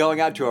 fuck, are we going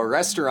out to a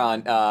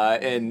restaurant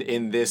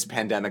in this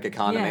pandemic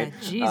economy?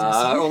 Yeah, Jesus.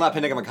 Well, not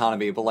pandemic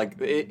economy, but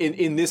like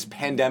in this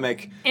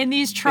pandemic In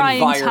these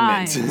trying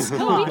environment. times. Come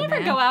Well, we on, never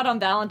man. go out on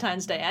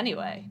Valentine's Day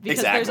anyway,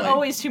 because there's Exactly.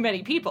 always too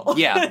many people.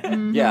 Yeah,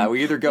 yeah.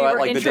 We either go We out were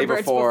like the day introverts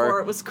before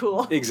it was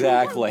cool.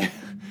 Exactly.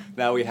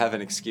 Now we have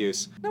an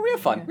excuse. No, we have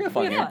fun. We have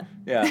fun We here. have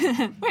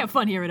Yeah. We have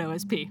fun here at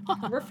OSP.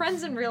 We're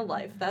friends in real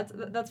life.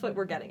 That's what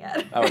we're getting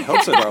at. I would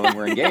hope so, darling.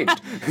 We're engaged.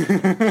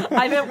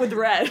 I meant with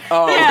Red.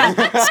 Oh. Yeah,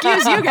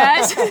 excuse you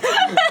guys.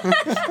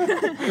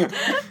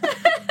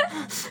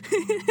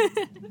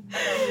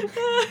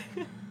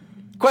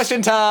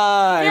 Question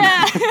time.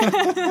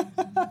 Yeah.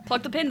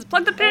 Plug the pins.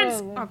 Plug the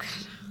pins. Oh, God.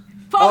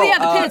 Oh, yeah,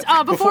 the pins.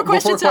 Before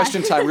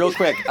question time. Real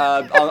quick,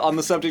 on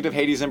the subject of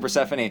Hades and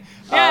Persephone,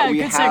 Yeah, we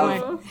good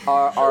have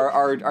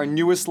segue. our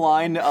newest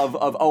line of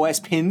OS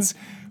pins,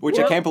 which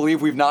I can't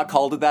believe we've not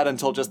called it that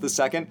until just this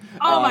second.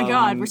 Oh my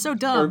God, we're so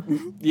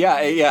dumb.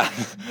 Yeah.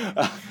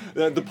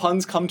 The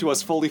puns come to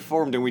us fully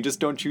formed, and we just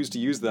don't choose to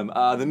use them.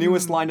 The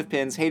newest line of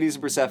pins, Hades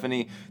and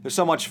Persephone, they're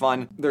so much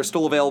fun. They're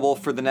still available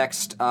for the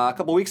next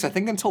couple weeks. I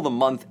think until the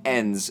month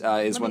ends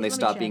is when they me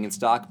stop check. being in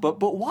stock. But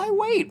why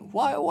wait?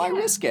 Why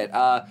risk it?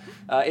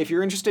 If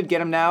you're interested, get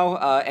them now.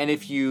 And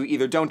if you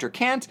either don't or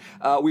can't,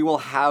 we will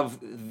have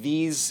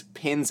these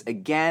pins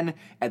again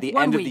at the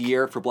One end of week. the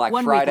year for Black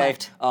 1 week Friday.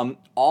 left.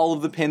 All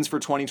of the pins for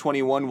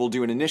 2021 will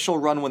do an initial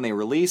run when they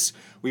release.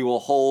 We will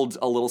hold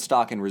a little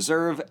stock in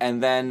reserve,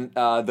 and then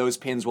those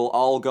pins will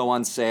all go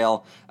on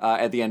sale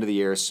at the end of the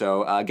year.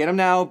 So get them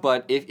now,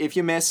 but if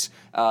you miss,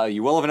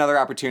 you will have another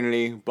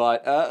opportunity,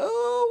 but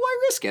why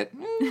risk it?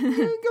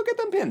 Go get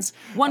them pins.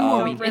 One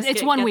more week. risk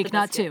It's it, 1 get week, the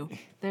not biscuit. 2.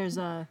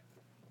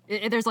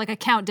 There's like a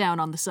countdown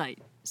on the site.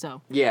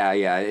 So Yeah,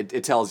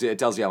 it tells you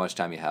how much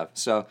time you have.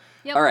 So,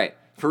 Yep. all right,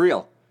 for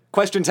real.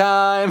 Question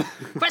time!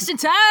 question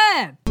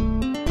time.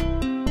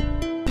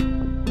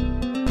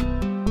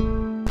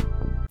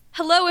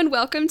 Hello and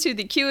welcome to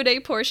the Q&A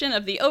portion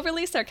of the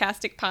Overly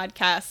Sarcastic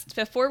podcast.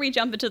 Before we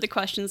jump into the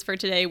questions for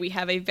today, we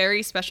have a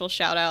very special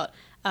shout out.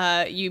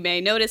 You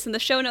may notice in the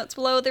show notes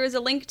below there is a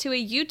link to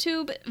a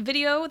YouTube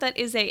video that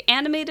is a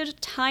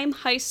animated time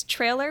heist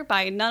trailer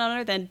by none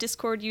other than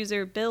Discord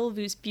user Bill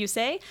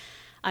Busey.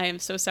 I am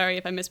so sorry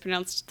if I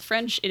mispronounced the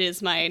French. It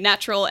is my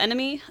natural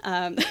enemy.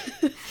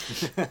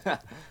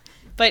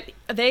 But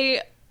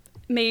they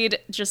made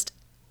just...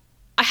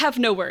 I have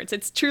no words.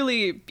 It's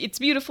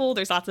beautiful.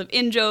 There's lots of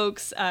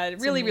in-jokes.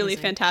 Really amazing.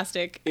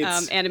 fantastic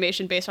It's-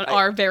 animation based on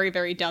our very,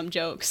 very dumb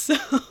jokes.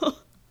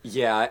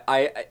 Yeah,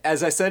 I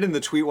as I said in the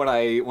tweet when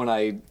I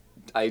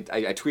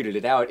tweeted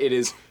it out, it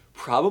is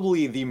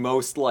probably the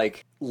most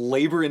like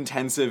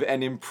labor-intensive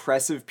and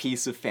impressive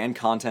piece of fan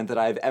content that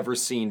I've ever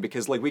seen,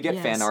 because like we get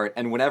Yes. fan art,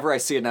 and whenever I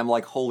see it and I'm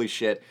like, holy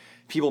shit,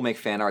 people make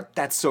fan art.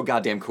 That's so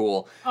goddamn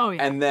cool. Oh,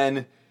 yeah. And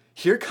then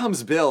here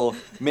comes Bill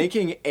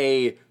making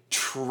a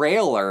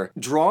trailer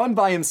drawn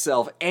by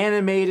himself,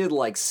 animated,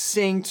 like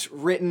synced,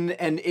 written,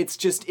 and it's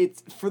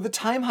for the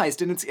time heist,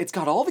 and it's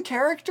got all the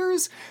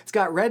characters. It's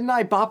got Red and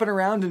I bopping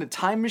around in a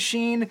time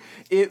machine.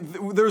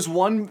 There's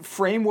one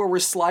frame where we're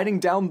sliding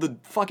down the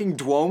fucking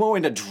Duomo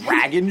and a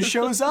dragon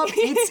shows up.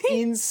 It's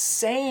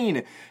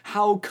insane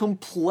how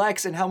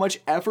complex and how much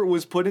effort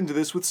was put into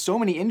this with so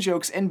many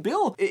in-jokes. And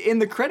Bill, in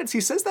the credits,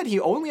 he says that he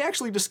only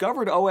actually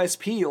discovered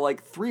OSP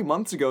like 3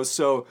 months ago,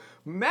 so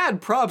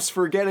mad props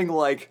for getting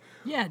like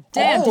Yeah,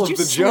 damn, all did of you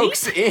the sleep?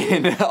 jokes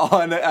in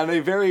on a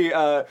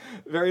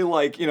very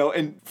like,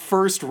 in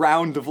first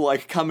round of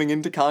like coming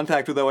into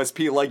contact with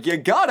OSP. Like, you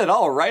got it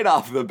all right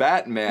off the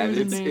bat, man.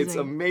 It was It's amazing.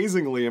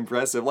 amazingly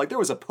impressive. Like, there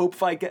was a Pope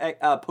fight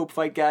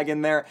gag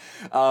in there.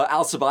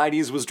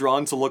 Alcibiades was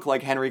drawn to look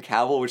like Henry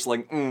Cavill, which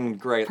like,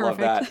 great, love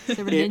that. Perfect.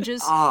 There were It-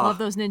 ninjas. Love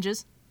those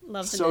ninjas.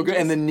 Love the so good. ninjas.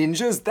 And the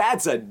ninjas,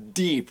 that's a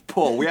deep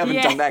pull. We haven't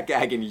Yeah. done that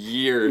gag in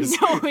years.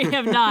 No, we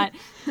have not.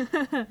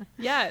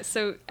 Yeah,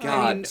 so I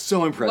God, mean,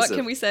 so impressive. What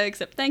can we say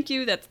except thank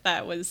you?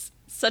 That was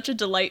such a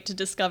delight to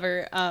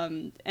discover.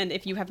 And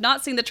if you have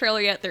not seen the trailer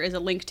yet, there is a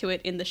link to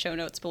it in the show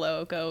notes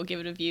below. Go give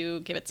it a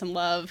view, give it some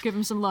love, Give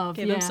him some love.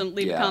 give yeah. him some,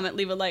 leave a Yeah. comment,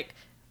 leave a like,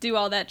 do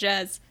all that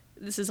jazz.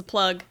 This is a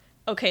plug.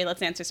 Okay,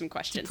 let's answer some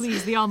questions.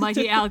 Please, the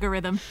almighty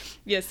algorithm.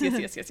 Yes.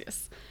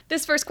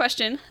 This first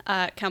question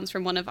comes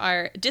from one of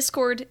our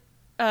Discord.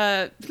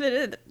 No,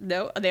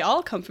 they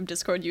all come from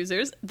Discord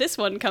users. This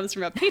one comes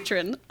from a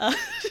patron.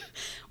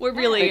 We're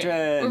really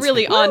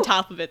Patrons. on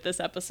top of it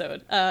this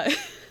episode. Oh,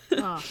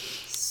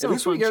 so At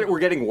least we're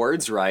getting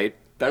words right.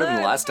 Better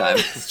than last time.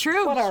 It's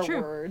true. What it's are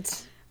true.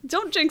 words?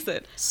 Don't jinx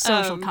it.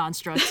 Social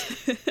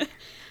constructs.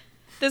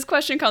 This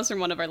question comes from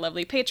one of our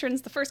lovely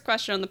patrons. The first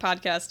question on the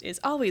podcast is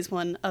always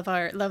one of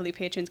our lovely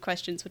patrons'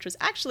 questions, which was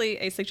actually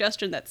a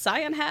suggestion that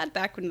Cyan had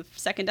back when the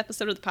second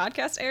episode of the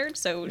podcast aired.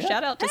 So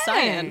shout out to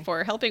Cyan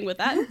for helping with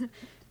that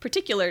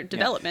particular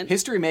development.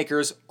 History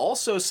makers,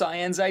 also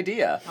Cyan's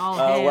idea. All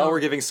hail. Well, we're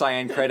giving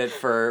Cyan credit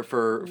for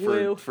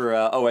Woo.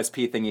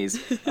 OSP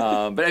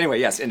thingies. But anyway,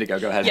 yes, Indigo,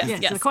 go ahead.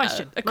 Yes, Yes, the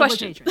question. A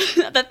Lovely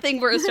question. That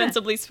thing we're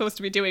ostensibly supposed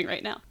to be doing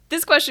right now.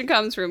 This question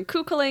comes from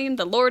Kukulane,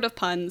 the Lord of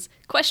Puns.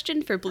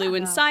 Question for Blue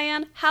and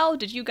Cyan. How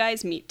did you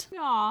guys meet?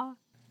 Aw.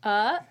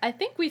 I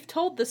think we've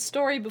told this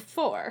story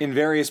before. In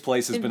various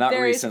places, but not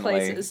various recently.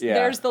 places. Yeah.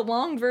 There's the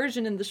long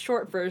version and the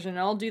short version.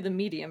 I'll do the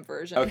medium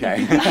version.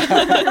 Okay.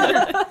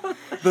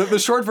 the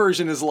short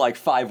version is like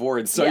 5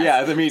 words, so Yes.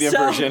 yeah, the medium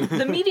So, version.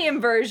 The medium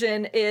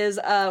version is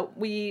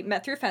we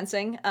met through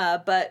fencing,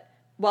 but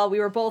while we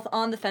were both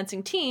on the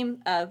fencing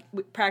team,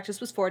 practice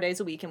was 4 days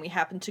a week, and we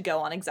happened to go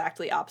on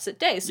exactly opposite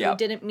days. So Yep. we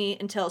didn't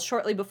meet until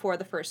shortly before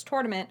the first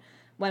tournament,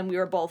 when we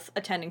were both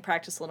attending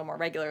practice a little more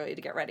regularly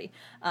to get ready.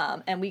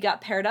 And we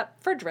got paired up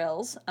for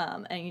drills,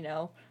 and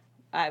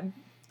I'm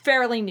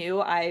fairly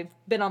new. I've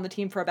been on the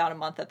team for about a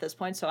month at this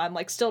point, so I'm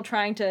like still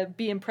trying to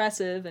be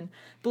impressive, and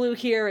Blue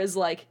here is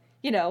like,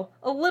 a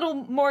little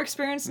more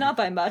experienced, not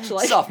by much.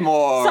 Like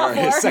Sophomore.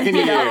 Second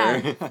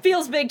year.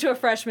 Feels big to a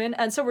freshman,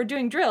 and so we're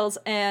doing drills,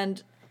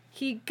 and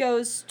he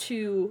goes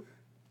to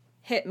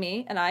hit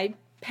me, and I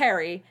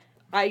parry.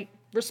 I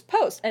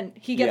post, and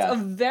he gets Yeah. a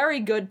very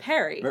good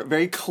parry.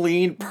 Very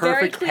clean,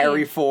 perfect clean.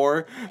 parry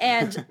 4.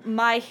 And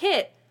my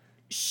hit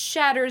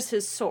shatters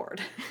his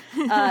sword.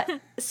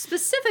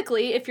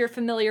 Specifically, if you're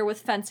familiar with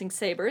fencing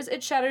sabers,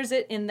 it shatters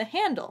it in the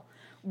handle,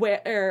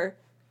 where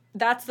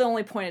that's the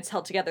only point it's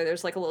held together.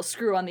 There's like a little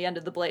screw on the end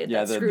of the blade Yeah,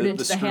 that's the- screwed the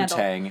into the screw handle.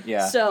 tang,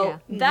 yeah. So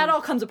Yeah. that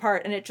all comes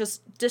apart, and it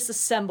just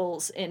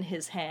disassembles in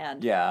his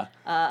hand. Yeah.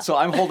 So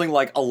I'm holding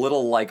like a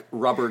little like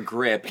rubber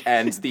grip,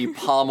 and the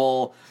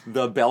pommel,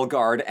 the bell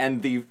guard,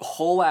 and the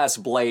whole ass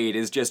blade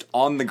is just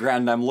on the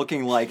ground, and I'm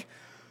looking like,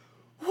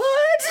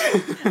 what?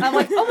 I'm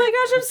like, oh my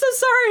gosh, I'm so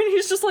sorry. And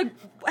he's just like,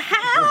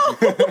 how?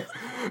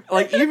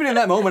 Like, even in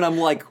that moment, I'm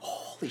like,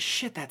 holy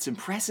shit, that's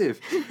impressive.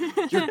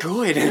 You're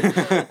good.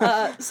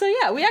 So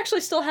yeah, we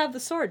actually still have the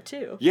sword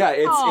too. Yeah,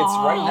 it's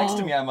right Aw. next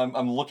to me.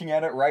 I'm looking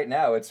at it right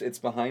now. It's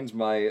behind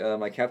my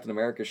my Captain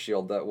America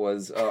shield. That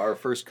was our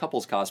first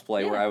couples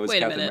cosplay where I was Wait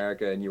a Captain minute.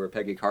 America and you were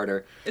Peggy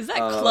Carter. Is that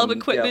club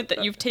equipment yeah.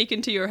 that you've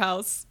taken to your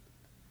house?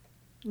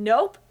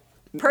 Nope.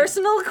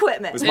 Personal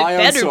equipment. It was my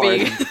own better sword.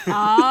 be.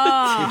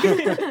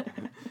 Ah.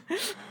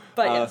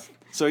 But yes.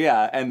 So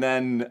yeah, and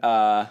then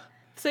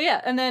So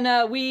yeah, and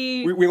then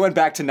we we went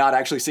back to not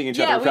actually seeing each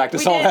other we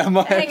practice all didn't that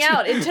much. hang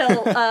out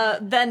until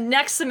then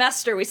next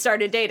semester we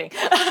started dating.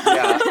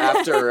 Yeah,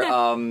 after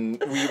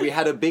we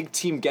had a big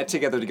team get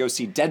together to go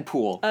see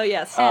Deadpool. Oh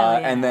yes.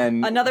 And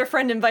then Another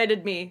friend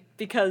invited me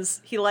because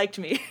he liked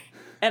me,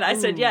 and I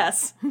said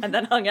yes, and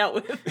then hung out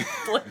with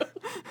Blue.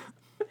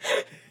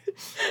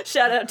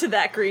 Shout out to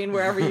that green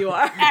wherever you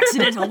are.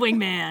 Accidental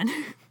wingman.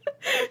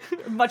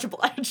 Much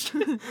obliged.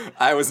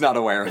 I was not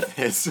aware of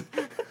this.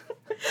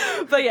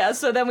 But yeah,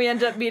 so then we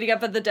ended up meeting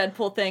up at the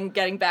Deadpool thing,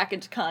 getting back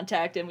into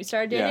contact, and we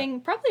started Yeah.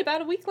 dating probably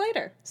about a week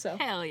later. So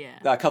Hell yeah.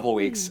 A couple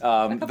weeks.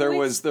 There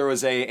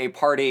was a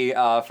party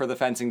for the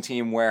fencing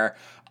team where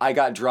I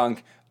got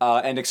drunk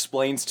and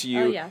explains to you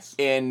Oh, yes.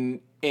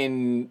 in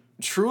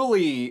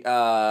truly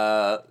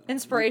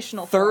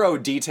inspirational. thorough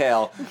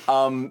detail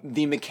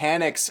the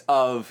mechanics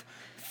of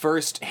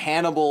first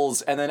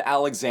Hannibal's and then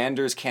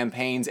Alexander's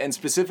campaigns, and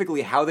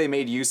specifically how they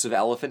made use of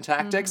elephant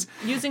tactics.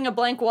 Using a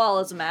blank wall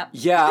as a map.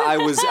 Yeah, I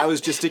was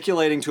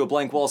gesticulating to a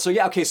blank wall. So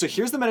yeah, okay, so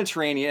here's the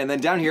Mediterranean, and then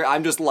down here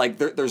I'm just like,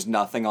 there's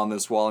nothing on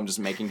this wall. I'm just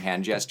making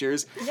hand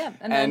gestures. Yeah,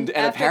 and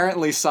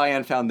apparently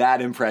Cyan found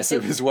that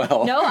impressive as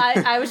well. No,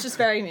 I was just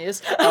very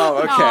amused. Oh,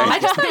 okay. I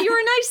just thought you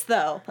were nice,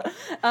 though.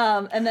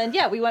 And then,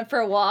 yeah, we went for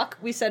a walk.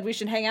 We said we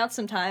should hang out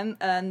sometime,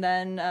 and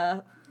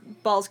then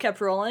balls kept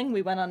rolling.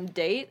 We went on a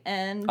date,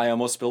 and I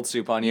almost spilled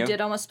soup on you. you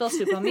did almost spill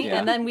soup on me. Yeah.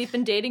 And then we've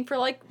been dating for,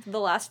 like, the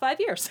last 5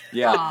 years.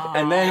 Yeah,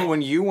 and then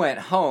when you went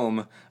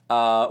home,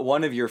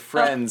 one of your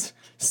friends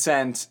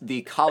sent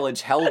the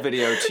College Hell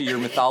video to your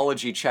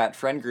Mythology chat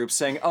friend group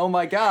saying, "Oh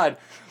my god,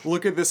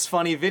 look at this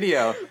funny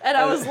video." And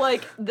I was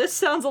like, this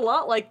sounds a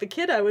lot like the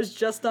kid I was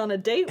just on a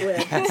date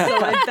with. So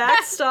I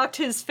backstalked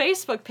his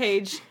Facebook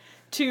page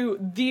to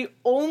the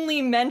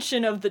only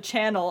mention of the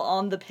channel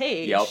on the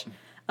page. Yep.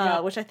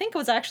 Which I think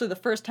was actually the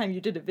first time you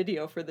did a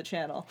video for the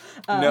channel.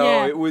 No,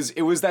 Yeah. it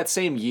was that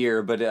same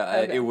year, but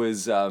it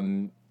was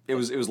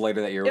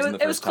later that year. It wasn't the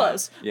first It was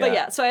close. time. But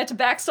yeah, so I had to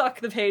backstalk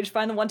the page,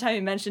 find the one time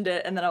you mentioned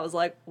it, and then I was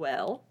like,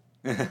 well,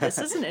 this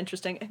is an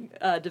interesting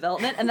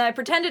development. And then I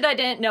pretended I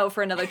didn't know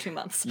for another 2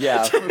 months.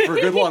 Yeah, for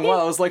a good long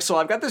while. I was like, so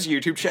I've got this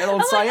YouTube channel,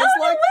 and I'm like, Cyan's oh,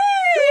 no like,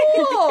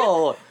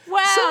 cool.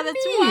 Wow, So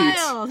that's neat.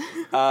 wild.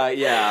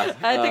 Yeah.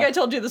 I think I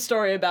told you the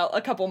story about a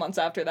couple months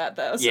after that,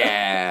 though. So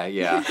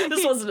Yeah.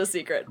 this wasn't a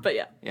secret, but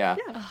yeah. Yeah.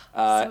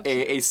 So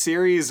a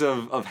series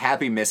of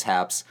happy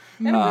mishaps.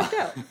 And it worked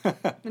out.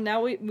 And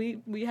now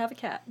we have a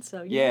cat,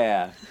 so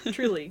Yeah.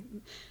 truly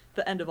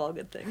the end of all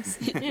good things.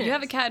 You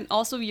have a cat, and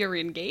also you're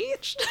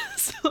engaged.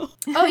 So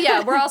Oh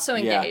yeah, we're also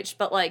Yeah. engaged,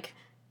 but like,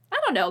 I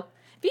don't know,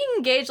 being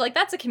engaged, like,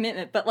 that's a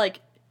commitment, but like,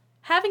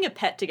 having a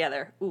pet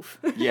together, oof.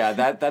 Yeah,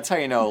 that's how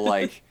you know,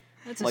 like,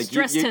 That's a like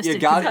stress you tested.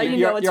 got How you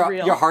know it's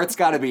real. your heart's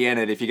got to be in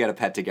it if you get a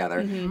pet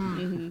together.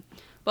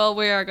 well,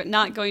 we are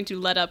not going to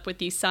let up with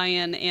the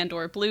cyan and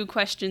or blue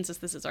questions, as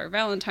this is our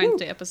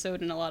Valentine's Day episode,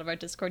 and a lot of our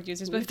Discord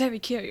users were very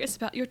curious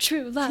about your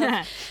true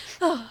love.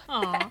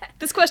 Aw.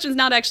 This question's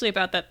not actually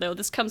about that, though.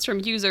 This comes from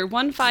user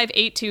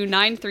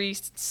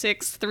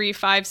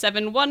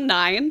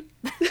 1582936355719.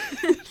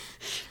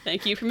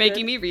 Thank you for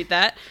making me read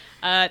that.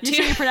 You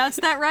sure you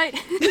pronounced that right? Do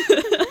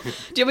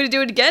you want me to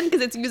do it again?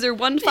 Because it's user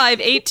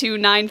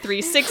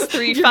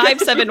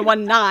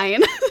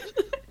 1582936355719.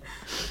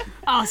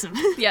 Awesome.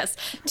 Yes.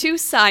 To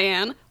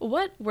Cyan,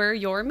 what were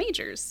your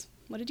majors?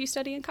 What did you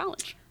study in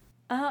college?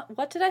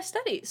 What did I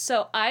study?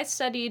 So I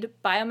studied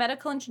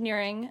biomedical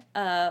engineering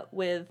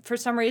for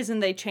some reason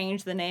they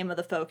changed the name of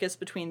the focus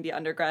between the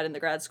undergrad and the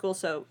grad school.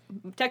 So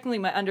technically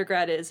my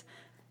undergrad is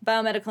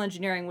biomedical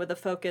engineering with a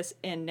focus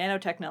in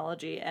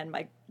nanotechnology, and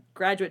my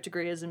graduate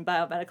degree is in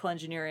biomedical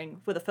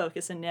engineering with a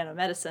focus in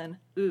nanomedicine.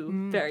 Ooh,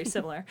 very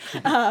similar.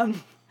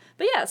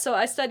 But yeah, so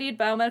I studied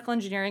biomedical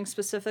engineering.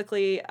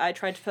 Specifically, I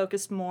tried to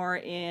focus more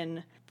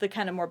in the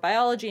kind of more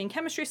biology and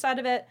chemistry side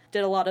of it.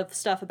 Did a lot of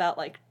stuff about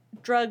like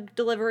drug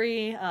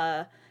delivery,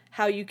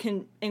 how you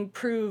can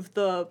improve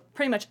the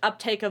pretty much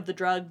uptake of the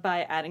drug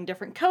by adding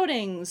different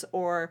coatings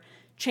or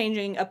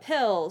changing a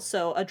pill.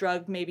 So a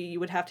drug, maybe you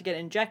would have to get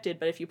injected,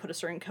 but if you put a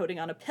certain coating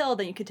on a pill,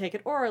 then you could take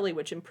it orally,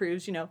 which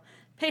improves,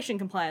 patient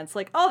compliance.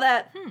 Like all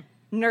that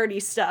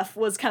nerdy stuff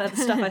was kind of the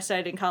stuff I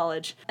studied in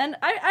college. And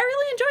I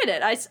really enjoyed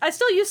it. I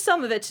still use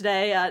some of it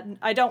today.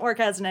 I don't work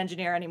as an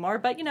engineer anymore,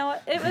 but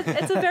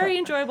it's a very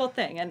enjoyable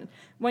thing. And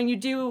when you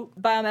do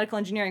biomedical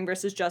engineering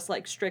versus just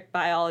like strict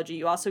biology,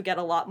 you also get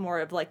a lot more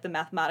of like the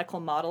mathematical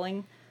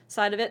modeling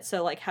side of it.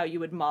 So like how you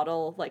would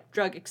model like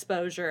drug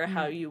exposure,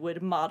 how you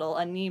would model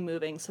a knee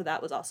moving. So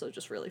that was also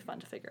just really fun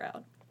to figure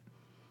out.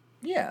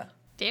 Yeah.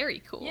 Very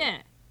cool. Yeah.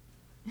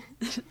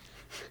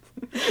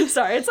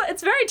 Sorry,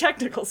 it's very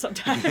technical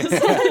sometimes.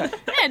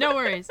 Yeah, no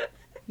worries.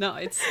 No,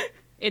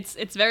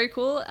 it's very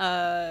cool.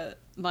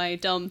 My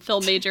dumb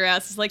film major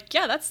ass is like,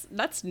 yeah,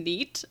 that's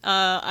neat.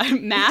 I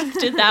math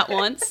did that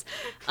once.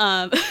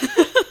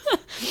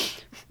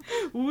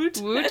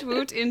 Woot.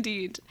 Woot,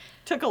 indeed.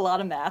 Took a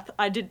lot of math.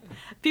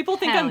 People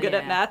think Hell I'm good yeah.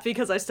 at math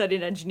because I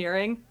studied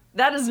engineering.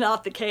 That is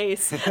not the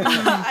case. But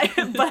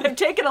I've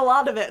taken a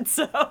lot of it,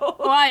 so.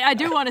 Well, I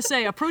do want to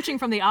say, approaching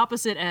from the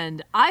opposite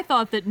end, I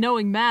thought that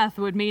knowing math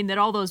would mean that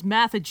all those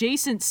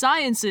math-adjacent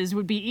sciences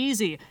would be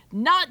easy.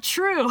 Not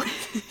true.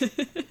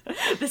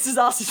 This is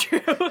also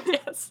true,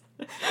 yes.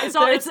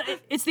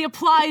 It's the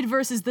applied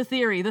versus the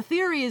theory. The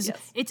theory is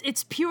Yes.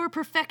 it's pure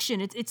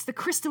perfection. It's the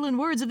crystalline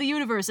words of the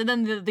universe, and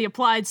then the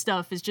applied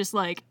stuff is just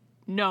like,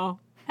 no,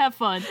 have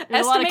fun.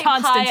 There's a lot of Estimate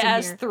constants pi in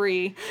as here.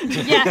 3.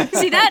 Yeah,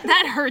 see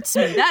that hurts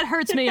me. That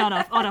hurts me on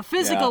a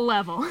physical Yeah.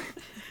 level.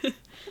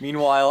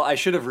 Meanwhile, I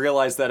should have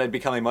realized that I'd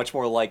become a much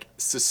more like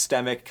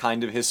systemic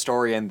kind of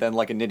historian than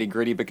like a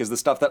nitty-gritty, because the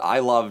stuff that I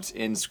loved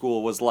in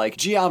school was like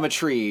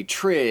geometry,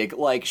 trig,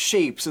 like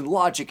shapes and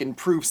logic and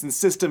proofs and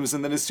systems,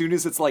 and then as soon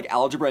as it's like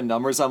algebra and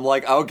numbers, I'm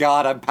like, oh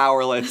god, I'm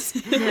powerless.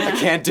 I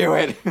can't do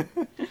it.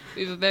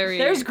 We have a very...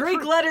 There's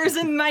Greek letters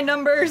in my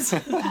numbers.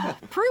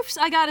 Proofs,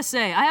 I gotta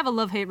say, I have a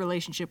love-hate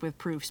relationship with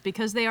proofs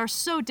because they are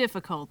so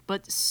difficult,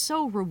 but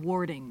so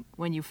rewarding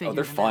when you figure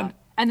they're them fun. out.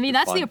 I mean,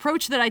 They're that's the fun.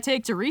 approach that I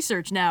take to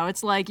research now.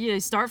 It's like you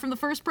start from the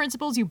first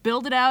principles, you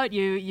build it out,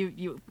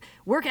 you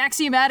work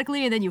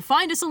axiomatically, and then you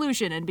find a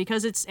solution. And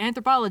because it's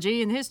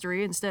anthropology and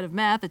history instead of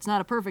math, it's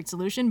not a perfect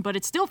solution, but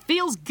it still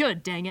feels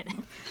good, dang it.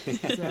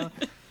 So,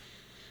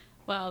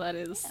 Wow, that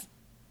is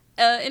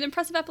an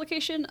impressive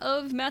application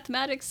of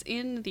mathematics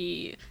in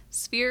the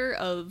sphere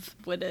of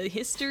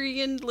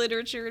history and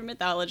literature and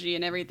mythology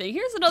and everything.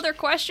 Here's another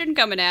question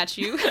coming at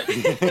you.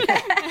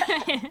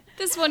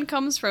 This one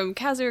comes from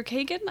Kazur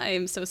Kagan. I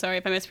am so sorry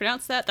if I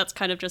mispronounced that. That's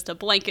kind of just a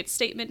blanket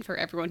statement for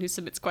everyone who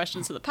submits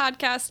questions to the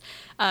podcast.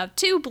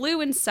 To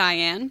Blue and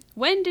Cyan,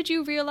 when did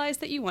you realize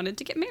that you wanted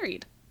to get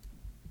married?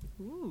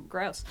 Ooh,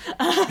 gross.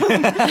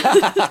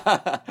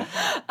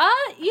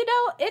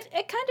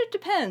 It kind of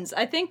depends.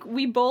 I think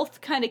we both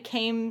kind of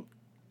came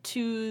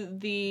to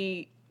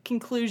the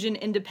conclusion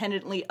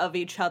independently of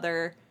each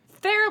other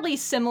fairly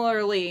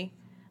similarly,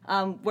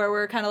 where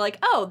we're kind of like,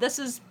 oh, this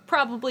is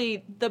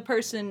probably the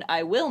person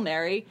I will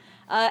marry.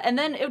 And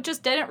then it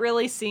just didn't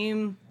really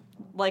seem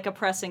like a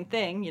pressing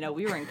thing. You know,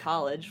 we were in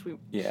college.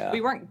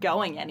 We weren't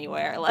going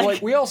anywhere.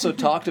 Like we also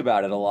talked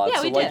about it a lot.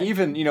 Yeah, so we like did.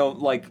 even,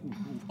 like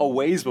a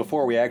ways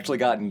before we actually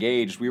got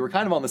engaged, we were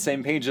kind of on the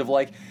same page of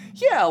like,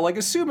 yeah, like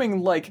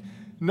assuming like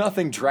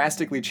nothing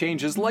drastically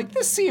changes, like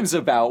this seems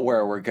about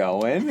where we're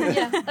going.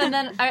 Yeah, and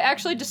then I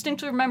actually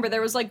distinctly remember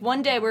there was like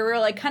one day where we were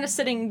like kind of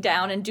sitting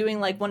down and doing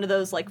like one of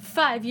those like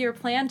 5-year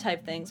plan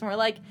type things, and we're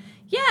like,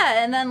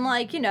 yeah, and then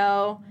like,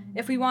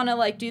 if we want to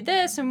like do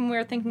this, and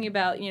we're thinking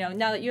about,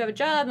 now that you have a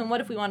job, and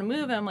what if we want to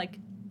move? And I'm like,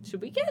 should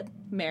we get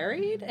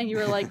married? And you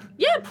were like,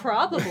 yeah,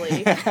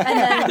 probably.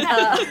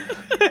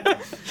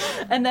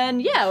 And then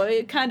yeah,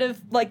 it kind of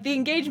like the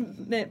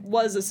engagement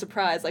was a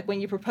surprise. Like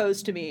when you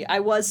proposed to me, I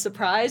was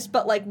surprised,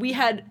 but like we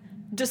had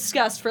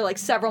discussed for like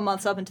several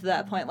months up until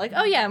that point, like,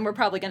 oh yeah, and we're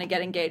probably going to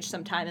get engaged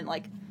sometime in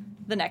like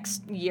the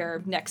next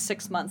year, next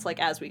 6 months,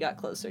 like as we got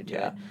closer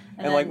to it.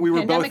 And like we were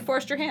pandemic both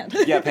forced your hand.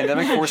 Yeah,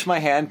 pandemic forced my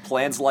hand.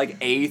 Plans like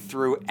A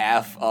through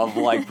F of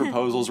like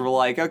proposals were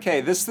like, okay,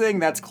 this thing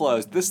that's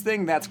closed, this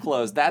thing that's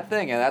closed, that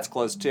thing and that's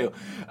closed too.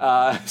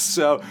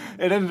 So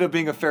it ended up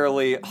being a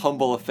fairly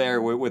humble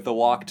affair with the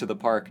walk to the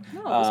park. Oh,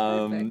 it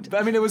was perfect.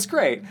 I mean, it was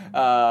great.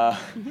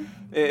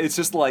 It's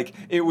just like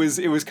it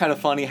was kind of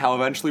funny how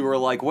eventually we were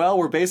like, well,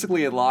 we're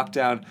basically in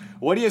lockdown.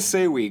 What do you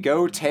say we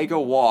go take a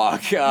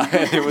walk?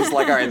 And it was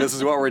like, all right, this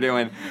is what we're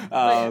doing.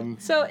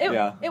 So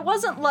yeah. it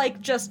wasn't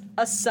like just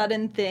a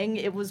sudden thing.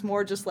 It was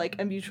more just like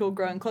a mutual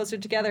growing closer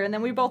together. And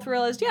then we both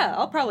realized, yeah,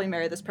 I'll probably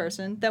marry this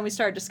person. Then we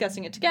started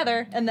discussing it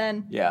together, and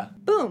then Yeah.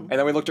 boom. And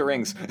then we looked at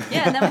rings.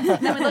 Yeah, and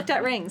then we looked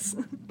at rings.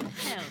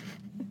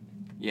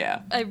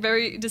 Yeah. I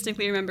very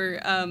distinctly remember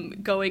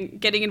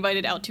getting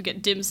invited out to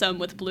get dim sum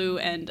with Blue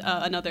and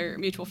another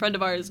mutual friend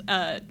of ours,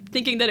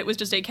 thinking that it was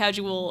just a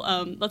casual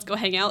let's go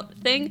hang out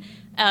thing,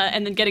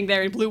 and then getting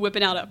there and Blue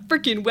whipping out a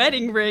freaking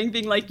wedding ring,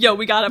 being like, yo,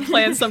 we gotta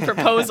plan some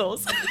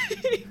proposals.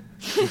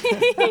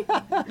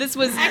 This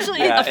was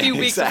actually a few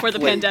weeks before the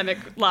pandemic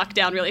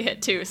lockdown really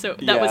hit too, so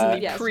that was in the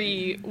Yes.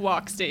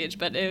 pre-walk stage,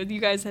 but you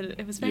guys had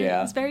it was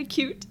very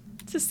cute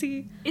to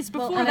see. it's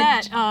before and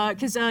that,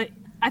 because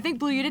I think,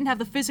 Blue, you didn't have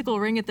the physical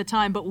ring at the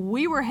time, but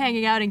we were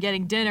hanging out and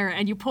getting dinner,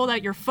 and you pulled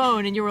out your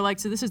phone, and you were like,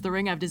 so this is the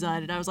ring I've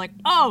designed. And I was like,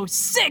 oh,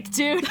 sick,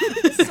 dude.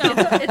 It's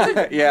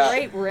a Yeah.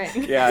 great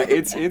ring. Yeah,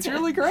 it's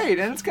really great,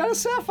 and it's got a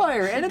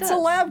sapphire, and it's a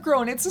lab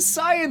grown. It's a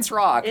science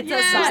rock. It's a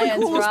That's science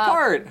the coolest rock.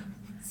 part.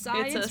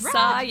 It's a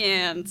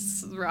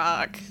science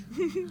rock.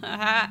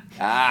 Ah,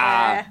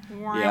 Eh.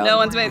 yeah. No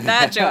one's made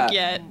that joke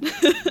yet.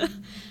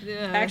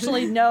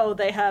 Actually, no,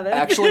 they haven't.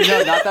 Actually,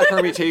 no, not that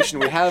permutation.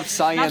 We have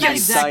science that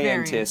exact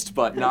scientist,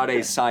 but not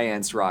a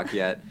science rock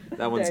yet.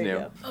 That one's There you new.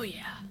 go. Oh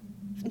yeah,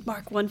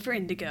 Mark 1 for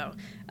Indigo.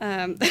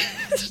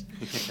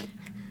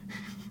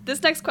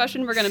 This next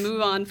question, we're going to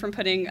move on from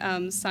putting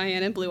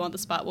Cyan and Blue on the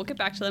spot. We'll get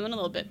back to them in a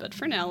little bit, but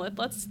for now,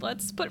 let's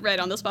put Red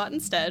on the spot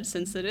instead,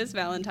 since it is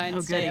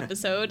Valentine's Day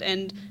episode,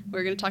 and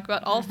we're going to talk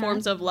about all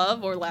forms of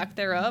love or lack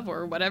thereof,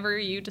 or whatever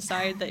you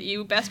decide that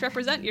you best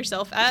represent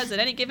yourself as at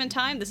any given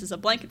time. This is a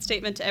blanket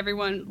statement to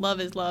everyone. Love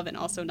is love, and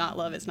also not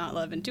love is not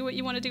love, and do what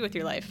you want to do with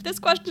your life. This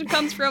question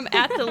comes from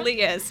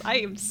Athalias. I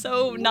am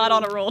so not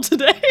on a roll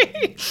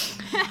today.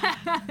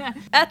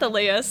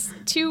 Athalias,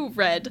 to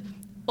Red,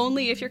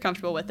 only if you're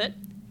comfortable with it.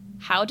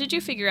 How did you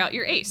figure out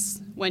your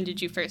ace? When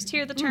did you first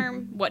hear the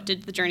term? What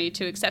did the journey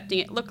to accepting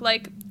it look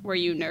like? Were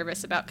you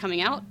nervous about coming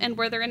out? And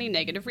were there any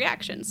negative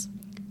reactions?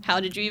 How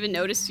did you even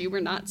notice you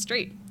were not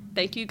straight?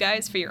 Thank you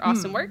guys for your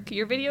awesome work.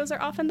 Your videos are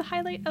often the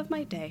highlight of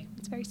my day.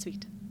 It's very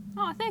sweet.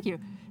 Oh, thank you.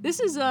 This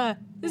is a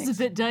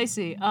bit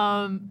dicey.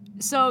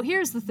 So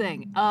here's the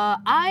thing.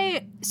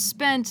 I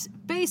spent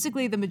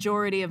basically the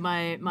majority of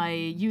my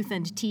youth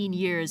and teen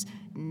years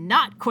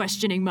not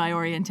questioning my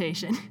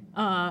orientation,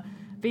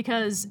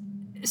 because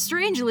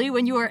strangely,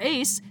 when you are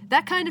ace,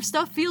 that kind of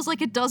stuff feels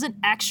like it doesn't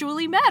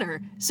actually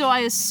matter. So I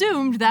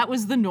assumed that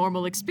was the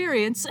normal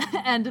experience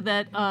and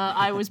that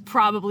I was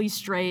probably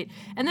straight.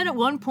 And then at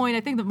one point,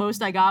 I think the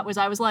most I got was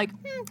I was like,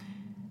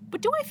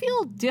 but do I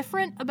feel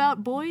different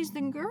about boys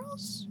than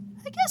girls?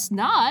 I guess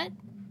not.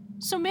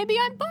 So maybe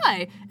I'm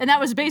bi. And that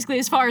was basically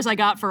as far as I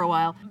got for a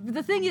while.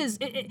 The thing is,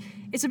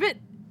 it's a bit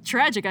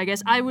tragic, I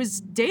guess. I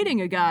was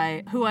dating a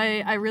guy who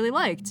I really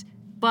liked,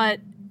 but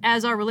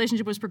as our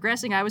relationship was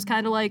progressing, I was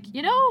kind of like,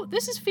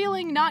 this is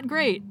feeling not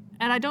great,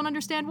 and I don't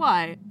understand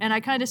why. And I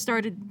kind of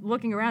started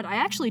looking around. I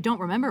actually don't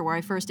remember where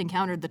I first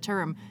encountered the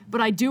term, but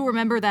I do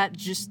remember that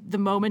just the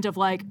moment of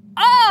like,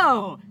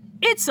 oh,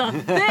 it's a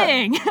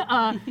thing.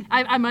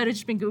 I might have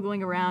just been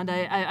Googling around.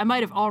 I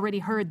might have already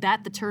heard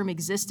that the term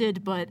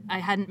existed, but I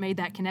hadn't made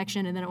that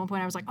connection. And then at one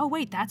point I was like, oh,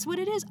 wait, that's what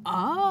it is?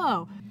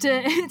 Oh. To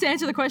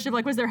answer the question of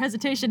like, was there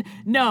hesitation?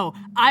 No.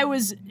 I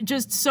was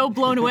just so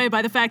blown away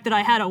by the fact that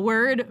I had a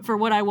word for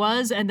what I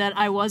was and that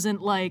I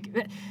wasn't like...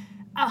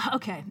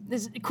 okay,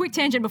 this is a quick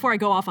tangent before I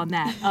go off on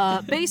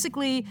that.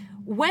 Basically,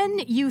 when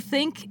you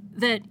think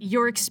that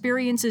your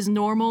experience is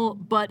normal,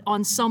 but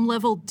on some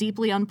level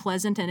deeply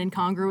unpleasant and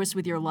incongruous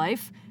with your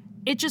life,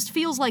 it just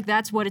feels like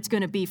that's what it's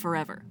going to be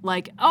forever.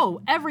 Like,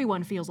 oh,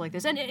 everyone feels like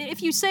this. And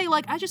if you say,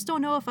 like, I just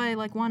don't know if I,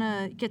 like, want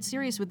to get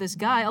serious with this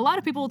guy, a lot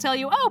of people will tell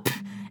you, oh,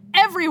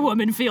 every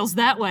woman feels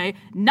that way.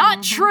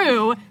 Not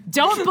true.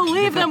 Don't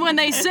believe them when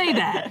they say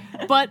that.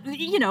 But,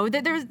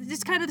 there's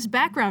this kind of this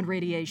background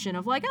radiation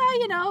of like,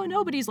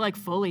 nobody's like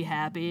fully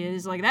happy.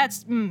 It's like,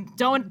 that's,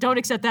 don't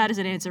accept that as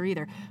an answer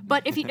either.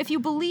 But if you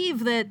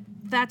believe that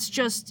that's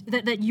just,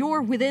 that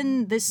you're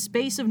within this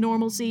space of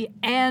normalcy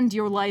and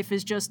your life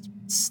is just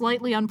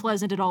slightly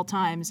unpleasant at all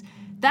times,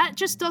 that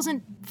just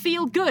doesn't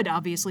feel good,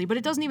 obviously, but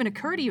it doesn't even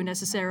occur to you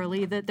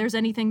necessarily that there's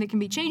anything that can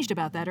be changed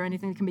about that or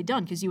anything that can be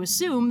done, because you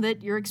assume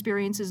that your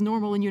experience is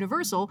normal and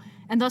universal,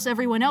 and thus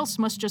everyone else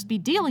must just be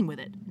dealing with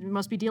it. It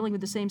must be dealing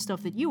with the same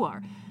stuff that you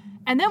are.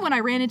 And then when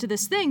I ran into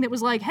this thing that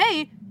was like,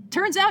 hey,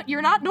 turns out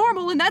you're not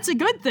normal and that's a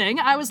good thing,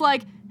 I was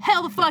like,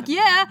 hell the fuck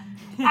yeah!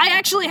 I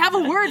actually have a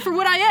word for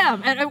what I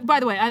am. And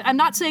by the way, I'm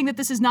not saying that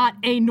this is not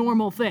a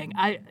normal thing.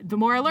 The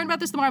more I learn about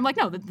this, the more I'm like,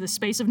 no, the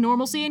space of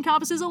normalcy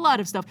encompasses a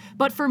lot of stuff.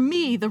 But for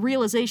me, the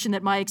realization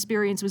that my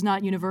experience was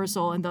not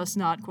universal and thus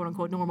not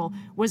quote-unquote normal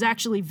was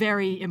actually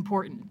very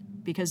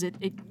important, because it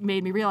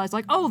made me realize,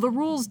 like, oh, the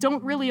rules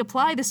don't really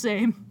apply the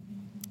same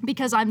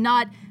because I'm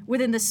not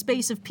within the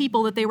space of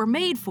people that they were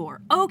made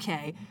for.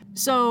 Okay.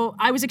 So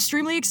I was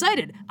extremely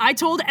excited. I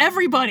told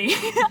everybody.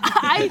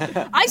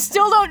 I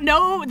still don't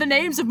know the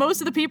names of most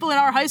of the people in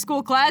our high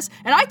school class,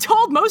 and I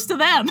told most of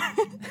them. They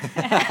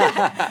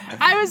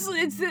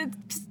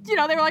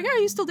were like, oh, are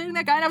you still dating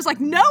that guy? And I was like,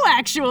 no,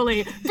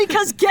 actually,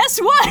 because guess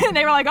what? And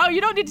they were like, oh,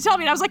 you don't need to tell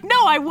me. And I was like,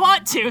 no, I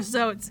want to.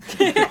 So it's...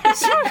 Sit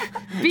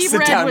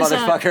down,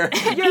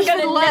 motherfucker. You're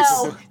gonna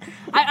know.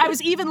 I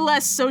was even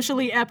less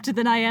socially apt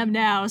than I am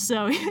now,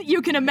 so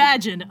you can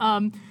imagine.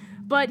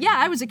 But yeah,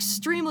 I was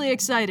extremely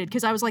excited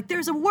because I was like,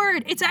 there's a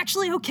word. It's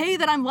actually okay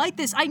that I'm like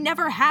this. I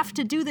never have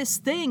to do this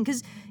thing.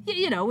 Because,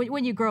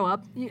 when you grow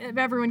up,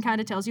 everyone kind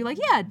of tells you like,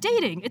 yeah,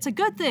 dating, it's a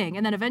good thing.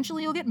 And then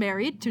eventually you'll get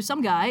married to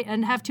some guy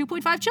and have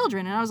 2.5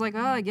 children. And I was like, oh,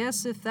 I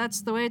guess if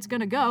that's the way it's going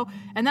to go.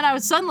 And then I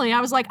was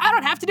like, I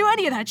don't have to do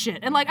any of that shit.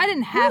 And like, I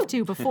didn't have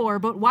to before,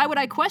 but why would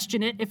I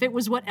question it if it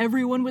was what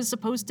everyone was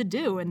supposed to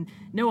do? And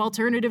no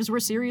alternatives were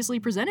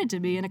seriously presented to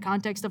me in a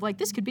context of like,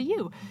 this could be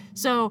you.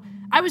 So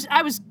I was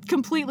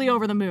completely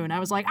over the moon. I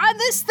was like, I'm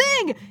this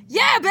thing.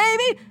 Yeah,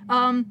 baby.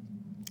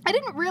 I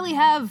didn't really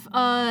have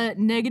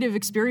negative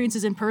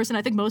experiences in person.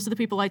 I think most of the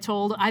people I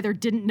told either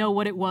didn't know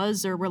what it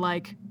was or were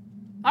like,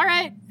 all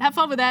right, have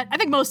fun with that. I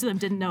think most of them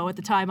didn't know at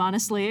the time,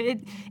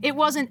 honestly. It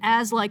wasn't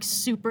as like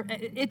super,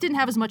 it didn't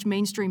have as much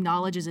mainstream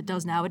knowledge as it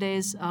does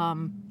nowadays.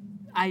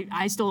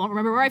 I still don't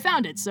remember where I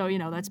found it, so,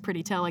 that's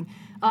pretty telling.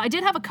 I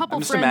did have a couple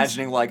friends... I'm just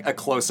imagining, like, a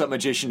close-up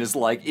magician is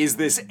like, is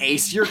this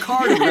Ace your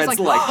card? And Red's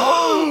like,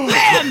 oh,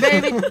 man,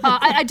 baby!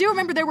 I do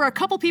remember there were a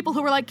couple people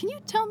who were like, can you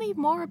tell me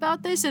more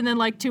about this? And then,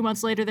 like, 2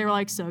 months later, they were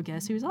like, so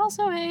guess who's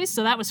also Ace?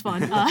 So that was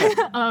fun.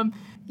 I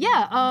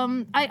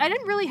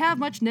didn't really have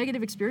much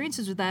negative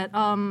experiences with that.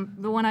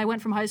 But when I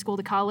went from high school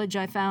to college,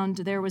 I found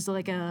there was,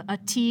 like, a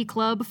tea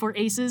club for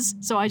aces,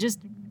 so I just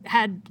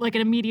had like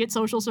an immediate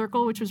social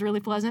circle, which was really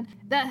pleasant.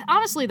 That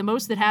honestly, the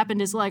most that happened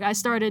is like I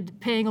started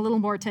paying a little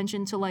more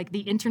attention to like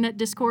the internet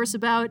discourse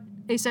about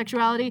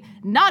asexuality.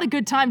 Not a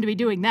good time to be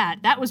doing that.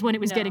 That was when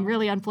it was getting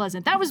really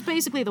unpleasant. That was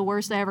basically the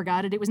worst I ever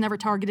got it. It was never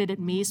targeted at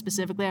me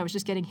specifically. I was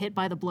just getting hit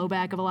by the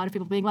blowback of a lot of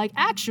people being like,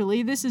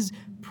 actually, this is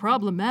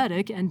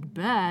problematic and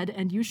bad,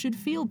 and you should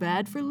feel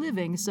bad for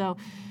living. So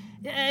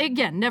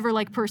again, never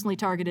like personally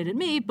targeted at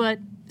me, but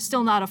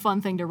still not a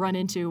fun thing to run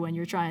into when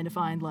you're trying to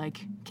find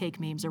like cake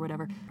memes or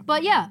whatever.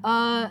 But yeah,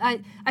 I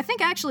think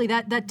actually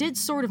that did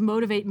sort of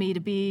motivate me to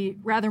be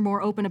rather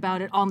more open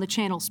about it on the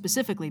channel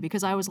specifically,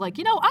 because I was like,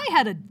 I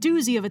had a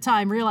doozy of a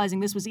time realizing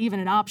this was even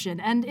an option,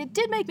 and it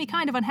did make me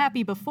kind of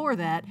unhappy before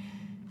that.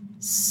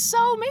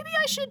 So maybe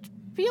I should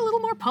be a little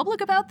more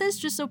public about this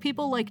just so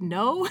people like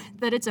know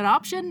that it's an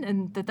option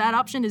and that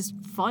option is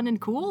fun and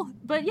cool.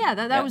 But yeah,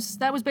 that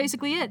was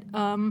basically it.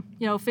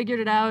 Figured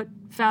it out,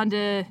 found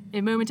a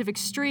moment of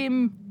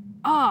extreme,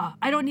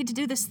 I don't need to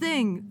do this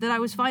thing that I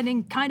was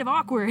finding kind of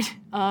awkward.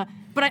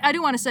 But I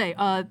do want to say,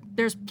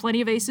 there's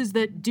plenty of aces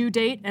that do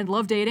date and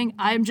love dating.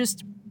 I'm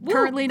just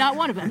currently not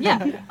one of them.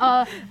 Yeah.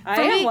 I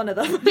am one of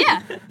them.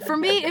 Yeah. For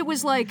me, it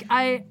was like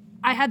I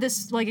had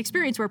this like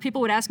experience where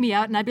people would ask me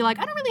out and I'd be like,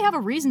 I don't really have a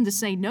reason to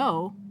say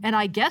no. And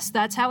I guess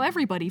that's how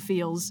everybody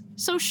feels.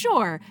 So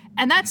sure.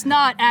 And that's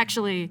not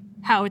actually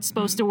how it's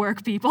supposed to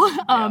work, people.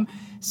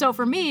 So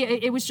for me,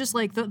 it was just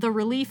like the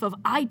relief of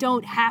I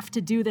don't have to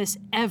do this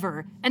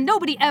ever. And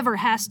nobody ever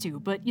has to.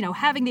 But,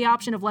 having the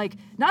option of like,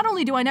 not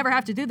only do I never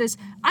have to do this,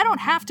 I don't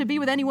have to be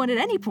with anyone at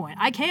any point.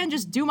 I can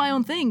just do my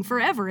own thing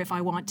forever if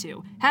I want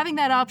to. Having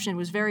that option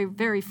was very,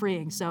 very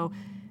freeing. So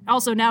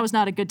also now is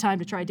not a good time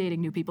to try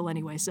dating new people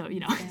anyway. So,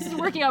 this is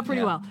working out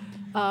pretty well.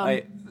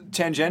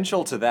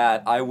 Tangential to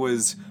that, I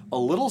was a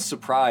little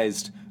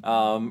surprised,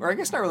 or I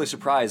guess not really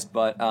surprised,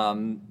 but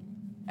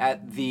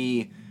at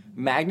the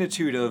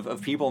magnitude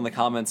of people in the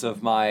comments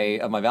of my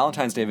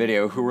Valentine's Day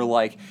video who were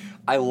like,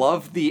 I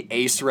love the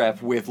ace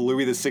rep with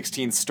Louis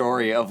XVI's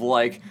story of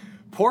like,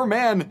 poor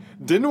man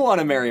didn't want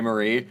to marry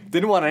Marie,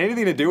 didn't want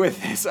anything to do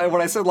with this. And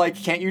when I said like,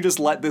 can't you just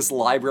let this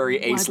library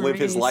ace live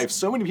his life?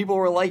 So many people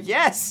were like,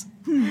 yes,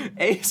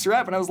 ace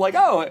rep. And I was like,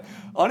 oh,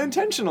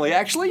 unintentionally,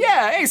 actually,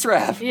 yeah, ace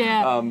rep.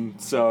 Yeah.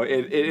 So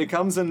it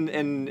comes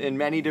in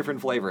many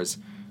different flavors.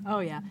 Oh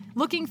yeah,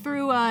 looking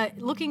through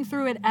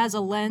it as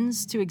a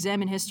lens to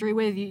examine history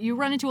with, you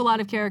run into a lot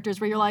of characters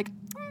where you're like,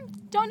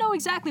 don't know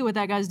exactly what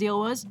that guy's deal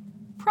was.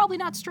 Probably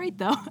not straight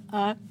though.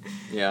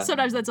 Yeah.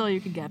 Sometimes that's all you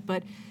can get,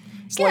 but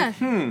it's like,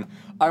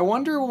 I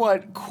wonder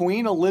what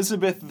Queen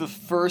Elizabeth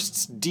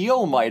I's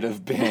deal might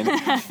have been,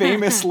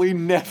 famously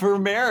never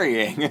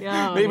marrying.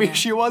 Maybe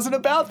she wasn't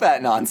about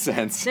that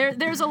nonsense.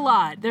 There's a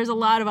lot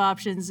of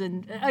options,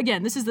 and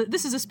again, this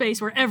is a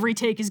space where every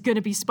take is going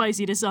to be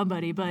spicy to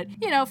somebody. But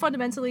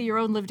fundamentally, your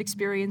own lived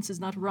experience is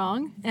not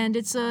wrong, and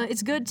it's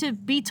good to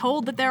be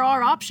told that there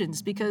are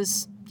options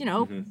because.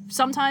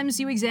 Sometimes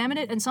you examine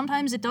it, and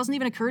sometimes it doesn't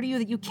even occur to you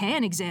that you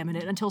can examine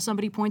it until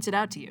somebody points it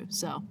out to you.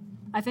 So,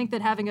 I think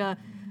that having a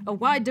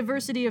wide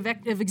diversity of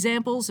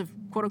examples of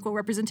quote-unquote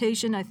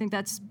representation, I think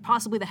that's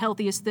possibly the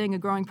healthiest thing a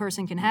growing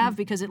person can have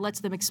because it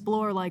lets them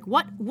explore, like,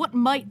 what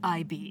might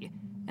I be?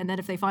 And then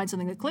if they find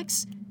something that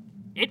clicks,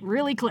 it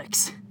really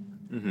clicks.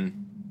 Mm-hmm.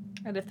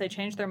 And if they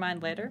change their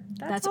mind later,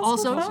 that's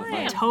also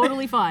fine.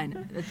 Totally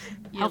fine.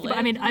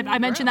 I mean, I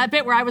mentioned that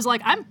bit where I was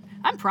like, I'm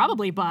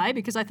probably bi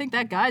because I think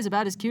that guy's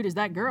about as cute as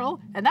that girl,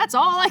 and that's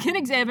all I can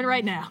examine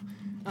right now.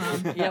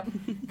 Yep.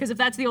 Because if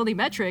that's the only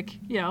metric,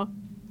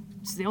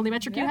 it's the only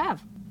metric you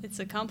have. It's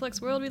a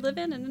complex world we live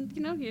in, and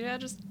you gotta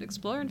just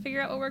explore and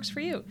figure out what works for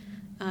you.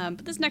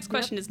 But this next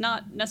question is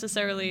not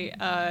necessarily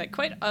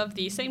quite of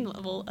the same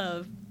level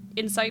of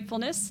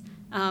insightfulness,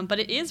 but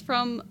it is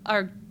from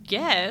our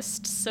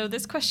guest. So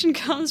this question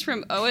comes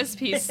from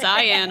OSP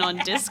Cyan on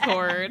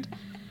Discord.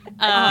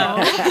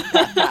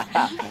 I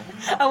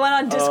went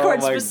on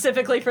Discord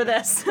specifically for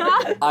this.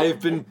 I've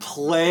been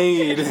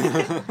played.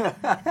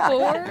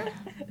 For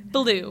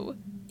Blue,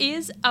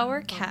 is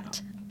our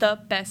cat the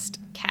best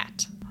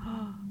cat?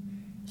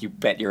 You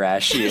bet your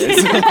ass she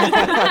is.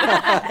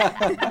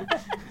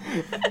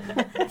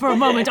 For a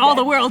moment, all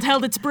the world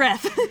held its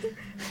breath.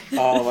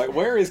 Oh, like,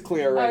 where is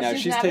Cleo right now?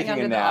 She's taking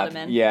a nap.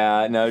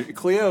 Yeah, no,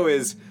 Cleo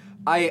is.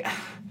 I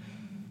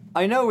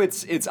know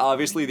it's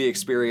obviously the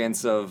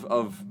experience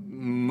of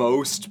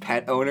most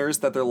pet owners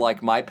that they're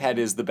like, my pet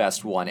is the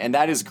best one, and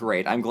that is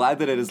great. I'm glad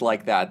that it is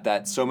like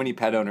that so many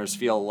pet owners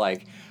feel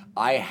like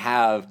I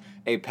have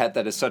a pet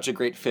that is such a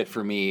great fit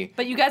for me.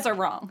 But you guys are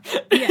wrong.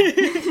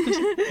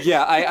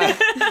 Yeah,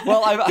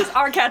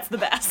 our cat's the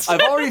best.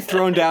 I've already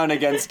thrown down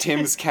against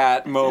Tim's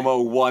cat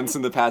Momo once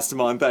in the past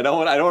month. I don't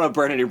want to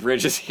burn any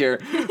bridges here,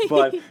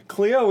 but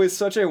Cleo is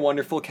such a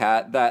wonderful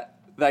cat that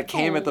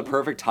came at the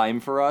perfect time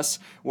for us,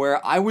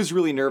 where I was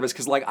really nervous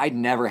because, like, I'd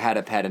never had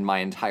a pet in my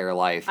entire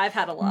life. I've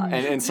had a lot.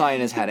 And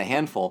Cyan has had a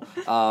handful.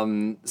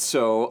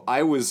 So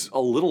I was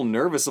a little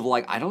nervous of,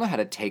 like, I don't know how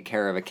to take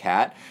care of a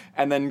cat.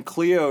 And then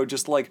Cleo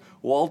just, like,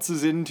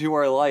 waltzes into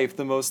our life,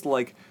 the most,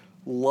 like,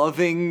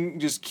 loving,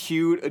 just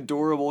cute,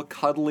 adorable,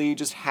 cuddly,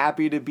 just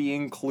happy to be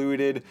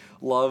included,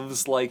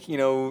 loves, like,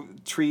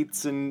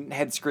 treats and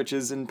head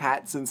scritches and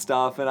pats and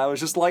stuff, and I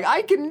was just like,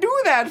 I can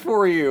do that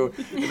for you!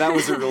 And that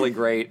was a really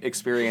great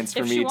experience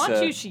for me to... If she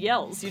wants you, she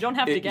yells. You don't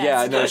have to guess.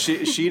 Yeah, no,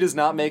 she does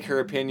not make her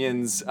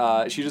opinions,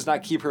 she does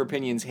not keep her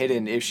opinions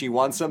hidden. If she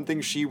wants something,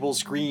 she will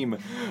scream.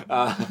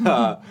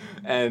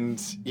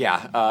 And,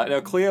 yeah, no,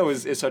 Cleo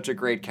is such a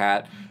great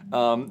cat.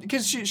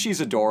 Because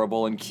she's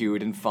adorable and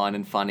cute and fun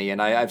and funny,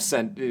 and I've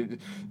sent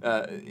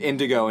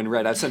Indigo and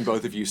Red. I've sent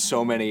both of you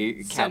so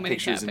many cat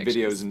pictures and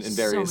videos and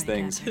various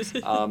things.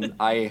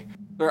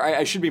 or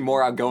I should be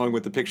more outgoing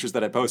with the pictures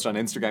that I post on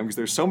Instagram because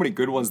there's so many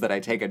good ones that I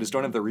take. I just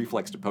don't have the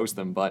reflex to post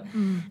them. But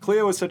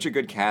Cleo is such a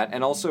good cat,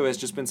 and also has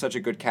just been such a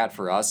good cat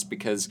for us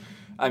because,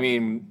 I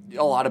mean,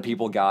 a lot of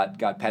people got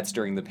pets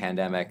during the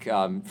pandemic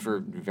for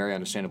very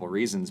understandable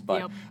reasons.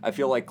 But Yep. I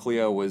feel like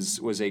Cleo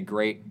was a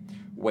great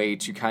way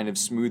to kind of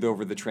smooth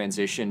over the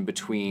transition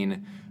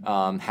between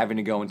having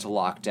to go into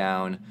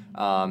lockdown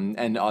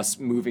and us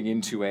moving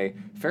into a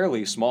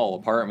fairly small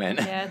apartment.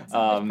 Yeah,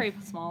 it's pretty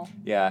small.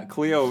 Yeah,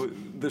 Cleo,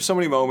 there's so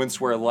many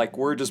moments where, like,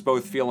 we're just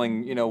both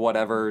feeling, you know,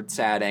 whatever,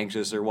 sad,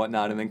 anxious, or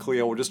whatnot, and then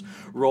Cleo will just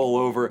roll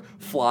over,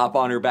 flop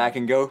on her back,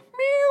 and go,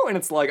 meow, and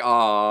it's like,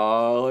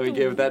 oh, let me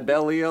give that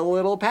belly a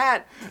little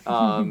pat.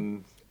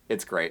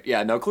 It's great.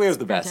 Yeah, no, Cleo's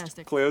the best.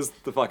 Fantastic. Cleo's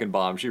the fucking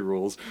bomb. She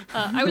rules.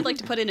 I would like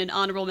to put in an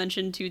honorable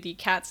mention to the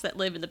cats that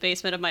live in the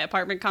basement of my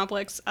apartment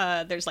complex.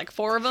 There's like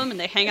 4 of them, and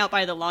they hang out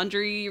by the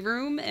laundry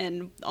room,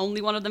 and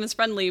only one of them is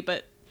friendly,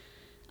 but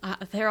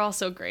they're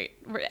also great.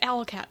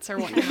 All cats are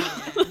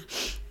wonderful.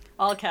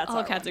 All cats All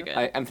are cats are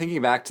wonderful. good. I'm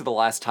thinking back to the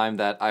last time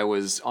that I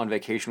was on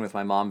vacation with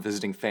my mom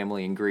visiting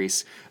family in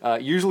Greece.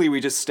 Usually we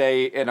just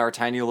stay in our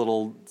tiny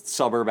little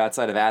suburb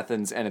outside of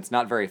Athens, and it's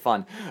not very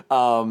fun.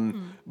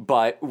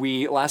 But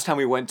last time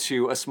we went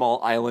to a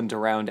small island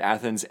around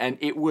Athens, and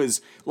it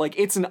was like,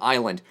 it's an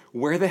island.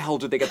 Where the hell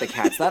did they get the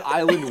cats? That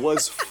island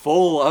was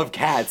full of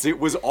cats. It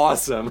was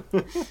awesome.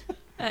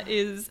 That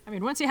is, I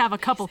mean, once you have a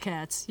couple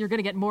cats, you're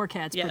gonna get more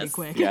cats pretty Yes.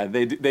 quick. Yeah,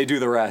 they do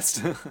the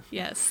rest.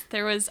 yes.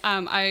 There was,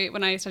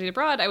 when I studied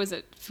abroad, I was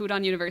at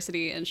Fudan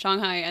University in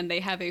Shanghai, and they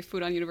have a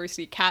Fudan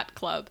University cat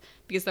club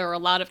because there are a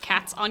lot of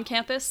cats on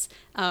campus.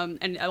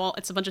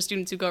 It's a bunch of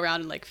students who go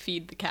around and like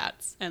feed the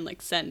cats and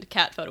like send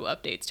cat photo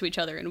updates to each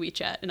other in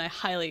WeChat. And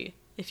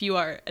if you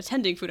are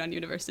attending Fudan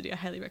University, I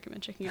highly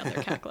recommend checking out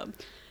their cat club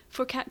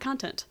for cat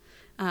content.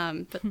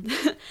 But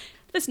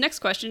this next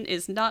question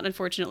is not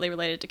unfortunately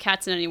related to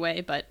cats in any way,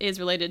 but is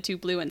related to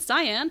Blue and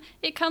Cyan.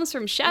 It comes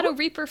from Shadow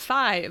Reaper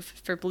 5.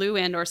 For Blue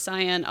and or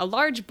Cyan, a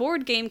large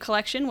board game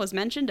collection was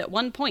mentioned at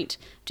one point.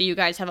 Do you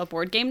guys have a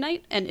board game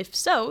night? And if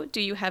so, do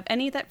you have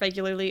any that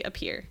regularly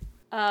appear?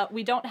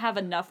 We don't have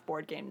enough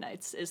board game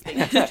nights, is the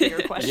answer to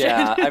your question.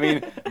 Yeah, I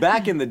mean,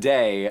 back in the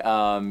day,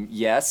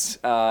 yes,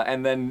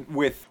 and then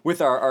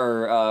with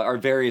our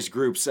various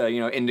groups,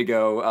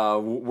 Indigo,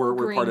 we're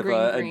Green, part of green,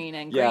 a green,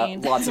 and yeah,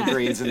 green. lots of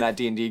greens in that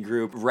D&D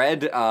group.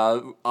 Red,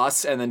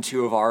 us, and then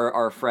 2 of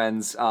our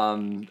friends,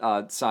 Cyan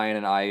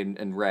and I,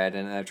 and Red,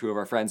 and 2 of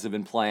our friends have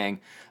been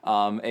playing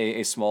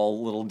a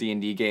small little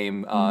D&D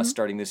game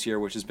starting this year,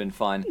 which has been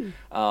fun.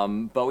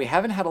 But we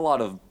haven't had a lot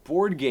of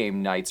board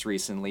game nights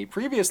recently.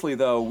 Previously,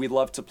 though, we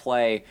love to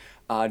play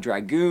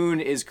Dragoon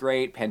is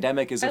great.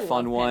 Pandemic is a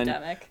fun love one.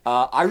 Pandemic.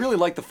 I really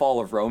like the Fall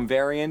of Rome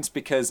variant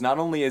because not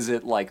only is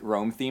it like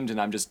Rome themed,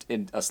 and I'm just a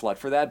slut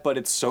for that, but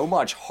it's so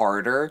much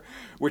harder,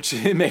 which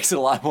makes it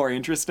a lot more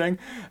interesting.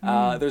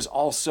 There's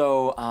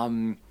also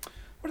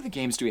what other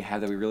games do we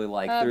have that we really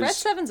like? Red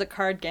 7's a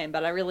card game,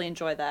 but I really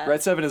enjoy that.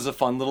 Red 7 is a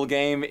fun little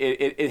game.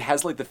 It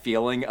has like the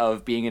feeling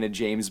of being in a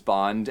James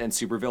Bond and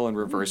supervillain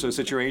reverso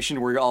situation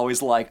where you're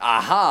always like,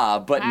 aha,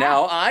 but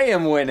now I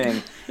am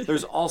winning.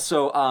 There's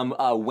also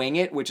Wing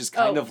It, which is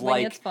kind of Wing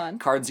like It's fun.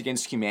 Cards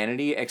Against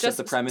Humanity, except Just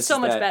the premise so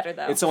is much that better,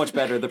 though. it's so much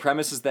better. The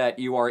premise is that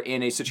you are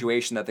in a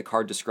situation that the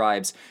card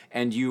describes,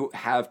 and you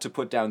have to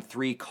put down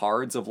 3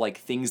 cards of like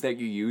things that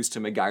you use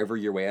to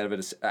MacGyver your way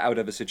out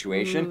of a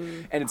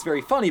situation. And it's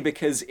very funny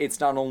because it's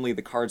not only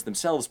the cards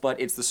themselves, but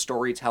it's the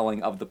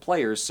storytelling of the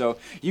players. So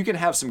you can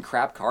have some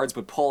crap cards,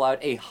 but pull out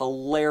a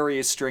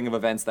hilarious string of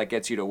events that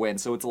gets you to win.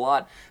 So it's a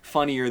lot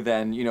funnier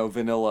than,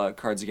 vanilla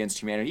Cards Against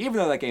Humanity, even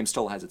though that game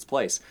still has its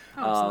place.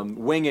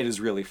 Wing It is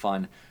really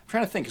fun. I'm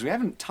trying to think, because we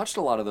haven't touched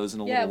a lot of those in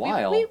a little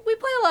while. we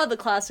play a lot of the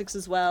classics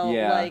as well,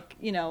 Yeah. like,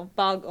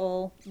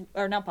 Boggle,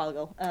 or not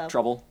Boggle.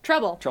 Trouble.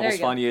 Trouble. Trouble's there you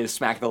fun. go. You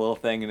smack the little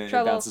thing and it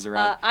Trouble. bounces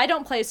around. I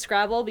don't play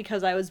Scrabble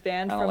because I was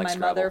banned I don't from like my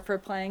Scrabble. mother for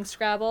playing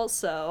Scrabble,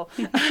 so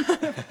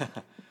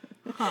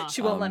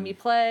she won't let me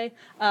play.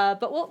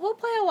 But we'll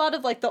play a lot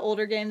of like the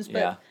older games. But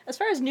Yeah. as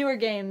far as newer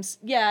games,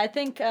 yeah, I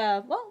think. We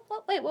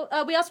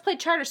also played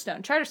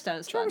Charterstone. Charterstone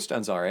is fun.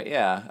 Charterstone's all right,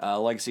 yeah.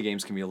 Legacy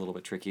games can be a little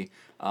bit tricky.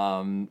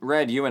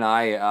 Red, you and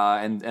I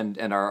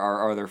and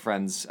our other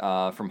friends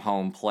from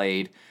home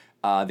played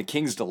The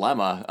King's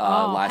Dilemma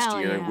last hell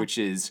year, yeah. which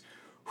is,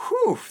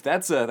 whew,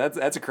 that's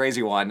a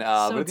crazy one.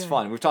 But it's good.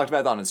 fun. We've talked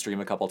about that on stream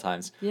a couple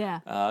times. Yeah.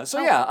 Lots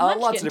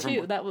Munchkin, of different.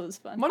 too. That was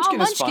fun.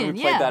 Munchkin is fun. Munchkin,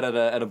 We played yeah. that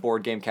at a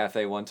board game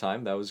cafe one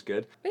time. That was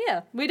good. But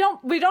yeah, we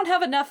don't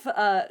have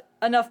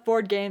enough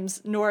board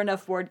games nor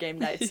enough board game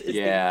nights. Is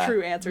Yeah. the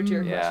true answer to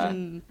your Yeah.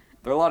 question.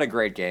 There are a lot of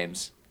great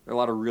games. There are a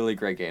lot of really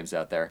great games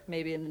out there.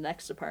 Maybe in the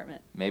next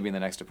apartment. Maybe in the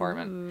next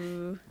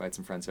apartment. Invite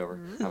some friends over.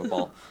 Have a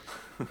ball.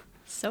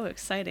 So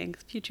exciting.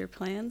 Future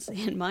plans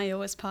in my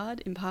OS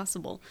pod,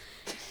 impossible.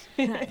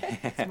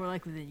 It's more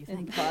likely than you think.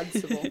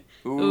 Impossible.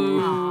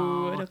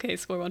 Ooh. Okay,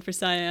 score 1 for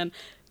Cyan.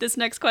 This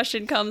next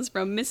question comes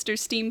from Mr.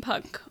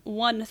 Steampunk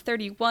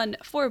 131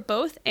 for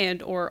both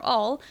and or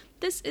all.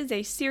 This is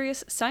a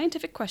serious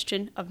scientific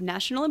question of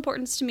national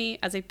importance to me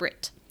as a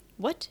Brit.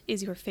 What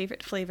is your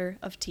favorite flavor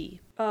of tea?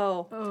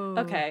 Oh,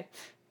 okay.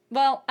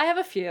 Well, I have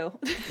a few.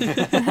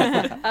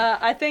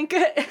 I think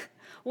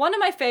one of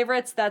my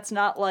favorites that's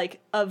not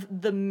like of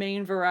the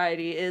main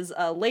variety is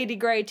Lady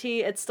Grey tea.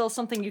 It's still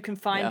something you can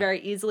find very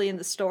easily in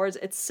the stores.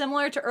 It's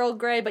similar to Earl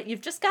Grey, but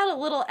you've just got a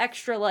little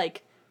extra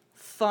like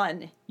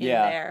fun in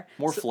there.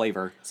 More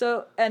flavor.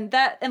 So, and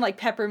that and like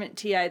peppermint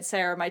tea, I'd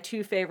say, are my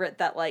two favorite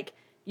that like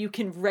you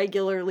can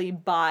regularly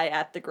buy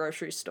at the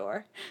grocery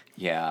store.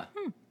 Yeah.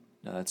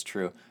 No, that's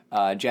true.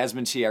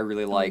 Jasmine tea I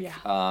really like.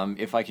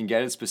 If I can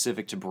get it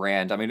specific to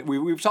brand. I mean,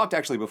 we've talked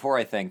actually before,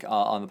 I think,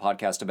 on the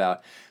podcast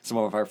about some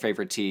of our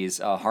favorite teas.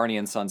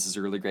 Harney & Sons is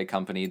a really great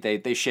company.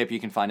 They ship.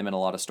 You can find them in a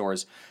lot of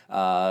stores.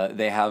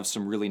 They have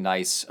some really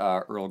nice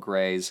Earl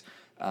Greys.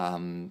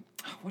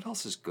 What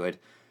else is good?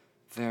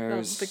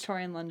 There's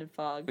Victorian London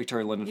Fog.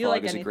 Victorian London You Fog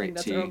like is a anything great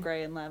that's tea. Earl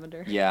Grey and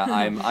lavender. Yeah,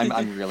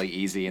 I'm really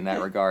easy in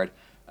that regard.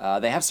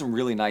 They have some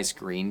really nice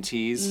green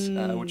teas,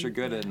 which are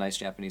good. A nice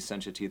Japanese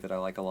sencha tea that I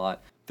like a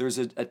lot. There's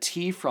a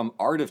tea from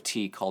Art of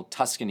Tea called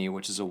Tuscany,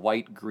 which is a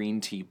white green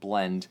tea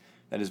blend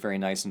that is very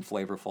nice and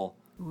flavorful.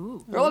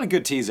 Ooh. There are a lot of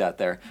good teas out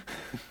there.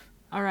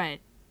 All right.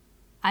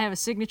 I have a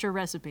signature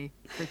recipe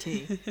for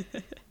tea.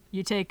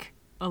 You take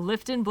a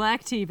Lipton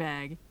black tea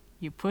bag,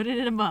 you put it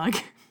in a mug,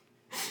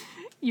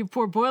 you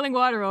pour boiling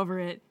water over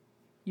it,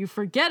 you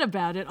forget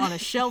about it on a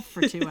shelf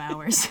for 2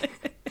 hours.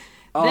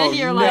 Then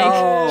you're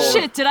like,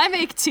 shit, did I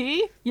make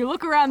tea? You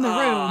look around the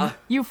room,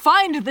 you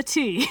find the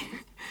tea,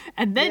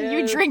 and then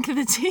you drink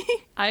the tea.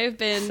 I have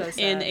been So sad.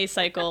 in a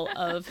cycle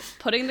of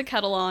putting the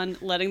kettle on,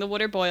 letting the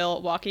water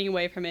boil, walking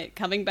away from it,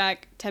 coming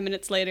back 10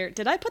 minutes later.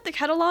 Did I put the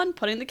kettle on?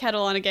 Putting the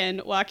kettle on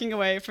again, walking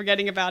away,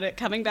 forgetting about it,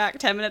 coming back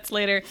 10 minutes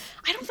later.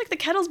 I don't think the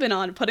kettle's been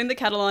on, putting the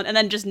kettle on, and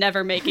then just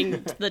never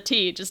making the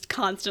tea, just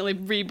constantly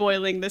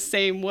reboiling the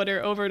same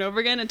water over and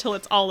over again until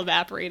it's all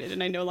evaporated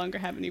and I no longer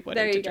have any water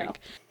There to you go. drink.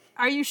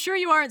 Are you sure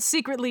you aren't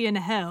secretly in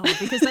hell?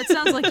 Because that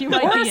sounds like you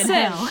might be in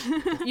hell.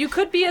 You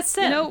could be a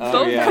sim. You know,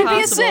 both yeah. are Could be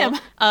a possible.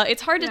 sim.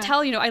 It's hard to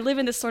tell. You know, I live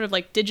in this sort of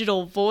like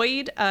digital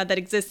void that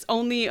exists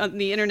only on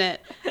the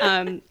internet,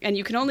 and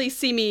you can only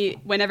see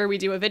me whenever we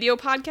do a video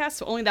podcast,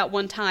 so only that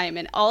one time.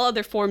 And all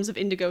other forms of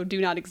indigo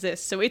do not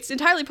exist. So it's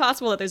entirely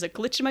possible that there's a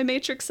glitch in my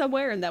matrix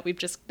somewhere, and that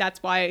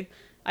that's why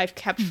I've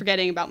kept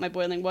forgetting about my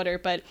boiling water.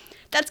 But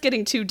that's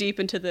getting too deep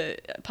into the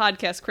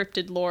podcast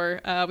cryptid lore.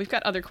 We've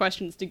got other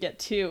questions to get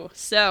to.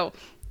 So.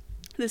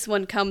 This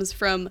one comes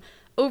from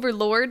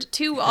Overlord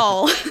to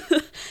all.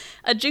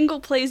 A jingle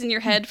plays in your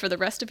head for the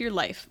rest of your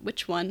life.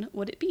 Which one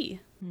would it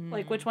be?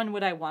 Like, which one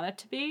would I want it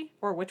to be?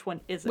 Or which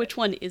one is it? Which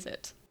one is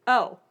it?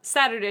 Oh,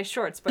 Saturday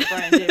Shorts by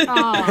Brian Davey.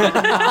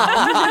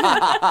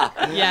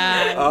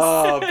 Yeah.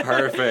 Oh,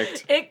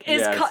 perfect. It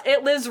is. Yes.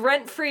 It lives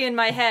rent-free in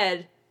my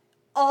head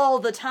all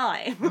the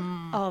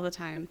time. All the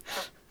time.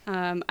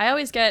 I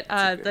always get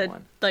good the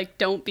one. like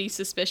 "Don't be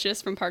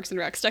suspicious" from Parks and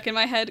Rec stuck in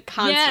my head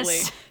constantly.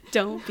 Yes.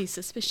 Don't be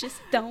suspicious.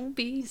 Don't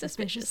be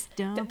suspicious.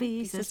 Don't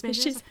be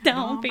suspicious.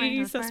 Don't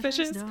be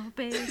suspicious. Don't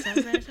be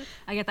suspicious.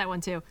 I get that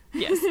one too.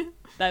 Yes,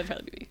 that'd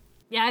probably be me.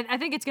 Yeah, I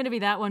think it's going to be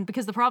that one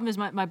because the problem is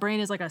my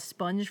brain is like a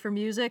sponge for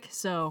music.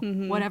 So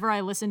whatever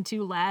I listen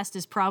to last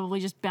is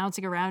probably just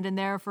bouncing around in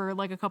there for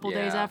like a couple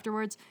days Yeah.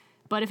 afterwards.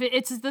 But if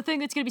it's the thing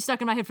that's going to be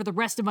stuck in my head for the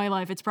rest of my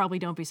life, it's probably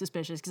Don't Be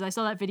Suspicious because I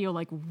saw that video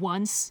like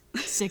once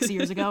 6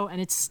 years ago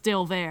and it's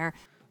still there.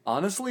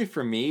 Honestly,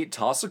 for me,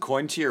 Toss a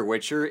Coin to Your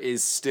Witcher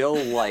is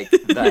still like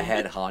the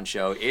head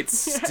honcho. It's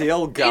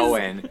still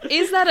going.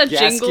 Is that a Gas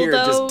jingle Gear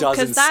just though?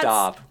 doesn't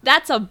stop.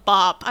 That's a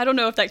bop. I don't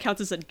know if that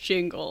counts as a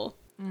jingle.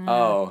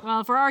 Oh.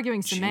 Well, if we're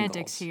arguing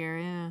semantics Jingles. here,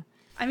 yeah.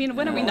 I mean,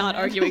 when are we not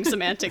arguing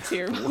semantics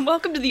here?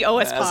 Welcome to the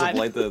OS As pod. of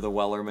late, the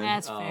Wellerman.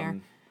 That's fair.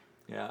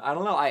 Yeah, I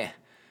don't know.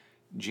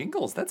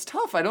 Jingles, that's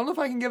tough. I don't know if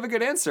I can give a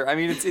good answer. I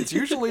mean, it's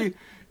usually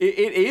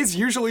it is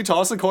usually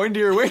Toss a Coin to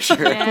Your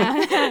Witcher.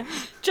 Yeah.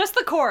 Just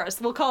the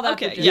chorus. We'll call that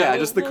Okay, the Yeah, jingle.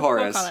 just the We'll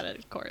chorus. call that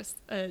a chorus,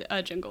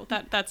 a jingle.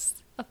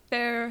 That's a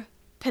fair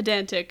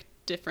pedantic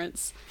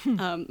difference.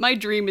 My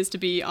dream is to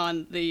be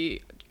on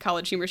the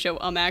College Humor show.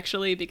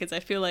 Actually, because I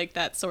feel like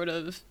that sort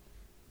of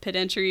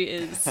pedantry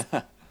is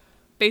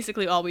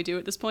basically all we do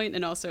at this point,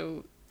 and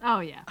also Oh,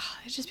 yeah.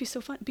 it'd just be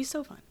so fun. Be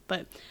so fun.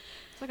 But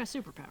It's like a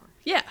superpower.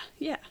 yeah,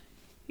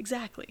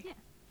 exactly. Yeah,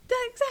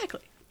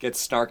 exactly.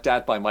 Gets snarked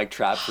at by Mike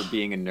Trapp for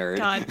being a nerd.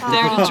 God,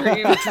 dare to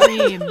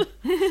dream. Dream.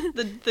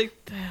 the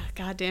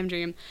goddamn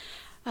dream.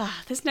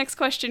 This next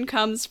question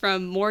comes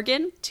from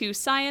Morgan to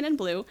Cyan and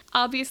Blue.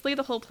 Obviously,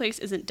 the whole place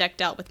isn't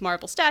decked out with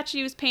marble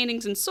statues,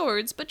 paintings, and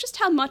swords, but just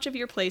how much of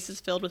your place is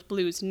filled with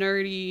Blue's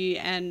nerdy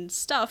and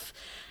stuff?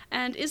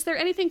 And is there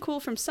anything cool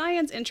from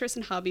Cyan's interests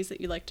and hobbies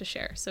that you'd like to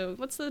share? So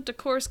what's the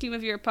decor scheme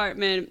of your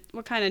apartment?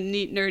 What kind of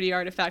neat, nerdy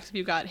artifacts have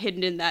you got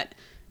hidden in that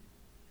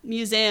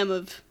museum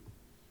of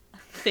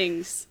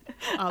things,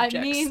 objects? I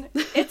mean,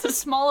 it's a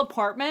small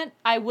apartment.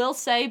 I will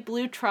say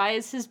Blue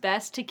tries his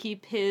best to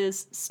keep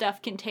his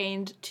stuff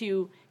contained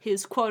to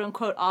his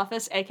quote-unquote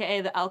office,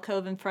 aka the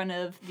alcove in front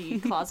of the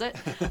closet,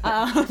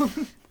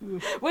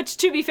 which,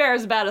 to be fair,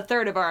 is about a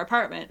third of our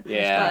apartment.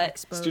 Yeah.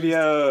 But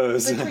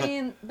Studios.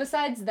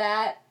 besides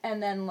that,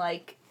 and then,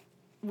 like,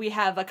 we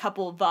have a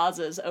couple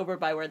vases over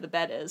by where the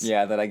bed is.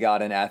 Yeah, that I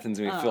got in Athens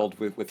and we filled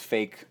with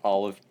fake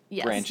olive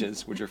Yes.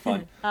 branches, which are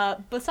fun.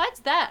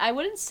 Besides that, I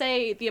wouldn't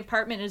say the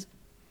apartment is,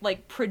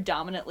 like,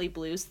 predominantly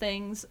Blue's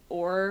things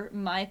or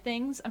my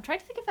things. I'm trying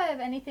to think if I have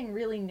anything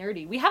really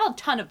nerdy. We have a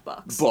ton of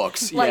books.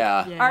 Books, Like,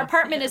 yeah. Our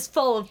apartment is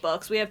full of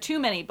books. We have too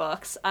many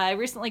books. I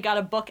recently got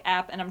a book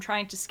app, and I'm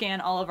trying to scan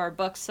all of our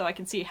books so I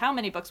can see how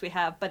many books we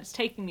have, but it's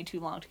taking me too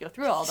long to go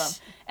through all of them.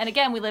 And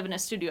again, we live in a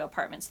studio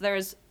apartment, so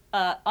there's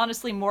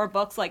honestly more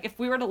books. Like, if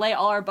we were to lay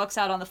all our books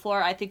out on the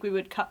floor, I think we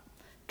would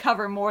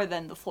cover more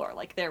than the floor.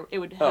 Like, it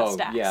would have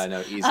stacks. Yeah,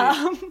 no, easy.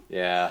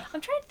 Yeah.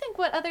 I'm trying to think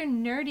what other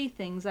nerdy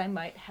things I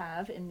might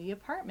have in the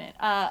apartment.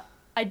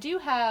 I do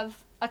have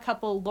a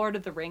couple Lord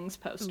of the Rings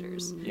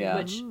posters. Yeah.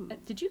 Which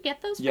did you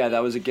get those? Yeah,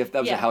 that was a gift. That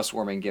was Yeah. a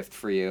housewarming gift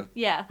for you.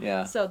 Yeah.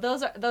 Yeah. So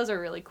those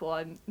are really cool.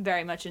 I'm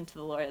very much into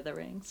the Lord of the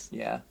Rings.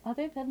 Yeah.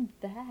 Other than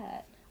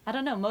that, I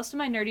don't know. Most of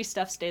my nerdy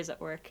stuff stays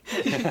at work.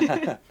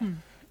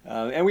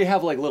 And we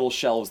have like little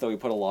shelves that we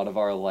put a lot of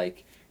our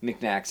like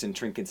knickknacks and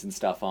trinkets and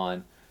stuff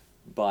on.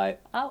 But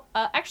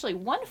Actually,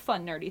 one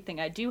fun nerdy thing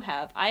I do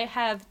have. I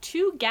have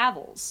 2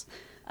 gavels.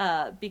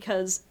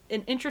 Because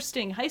an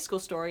interesting high school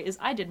story is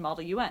I did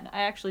Model UN.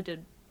 I actually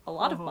did a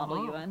lot of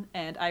Model UN,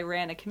 and I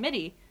ran a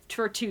committee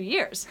for 2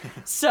 years.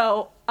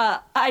 So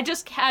I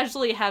just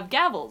casually have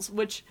gavels,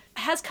 which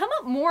has come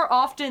up more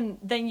often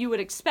than you would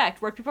expect,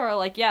 where people are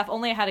like, yeah, if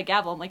only I had a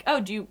gavel. I'm like, oh,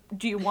 do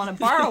you want to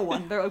borrow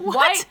one? They're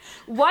like,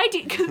 why do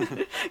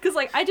you, because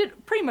like I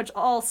did pretty much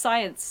all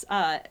science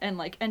and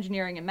like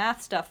engineering and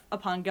math stuff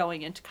upon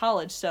going into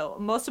college, so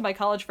most of my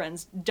college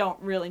friends don't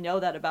really know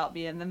that about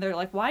me, and then they're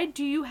like, why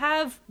do you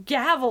have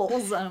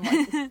gavels? And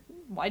I'm like,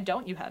 why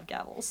don't you have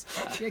gavels?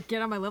 Yeah,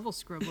 get on my level,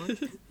 Scrubboy.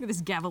 Look at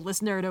this gavel-less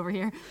nerd over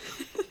here.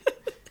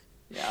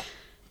 yeah.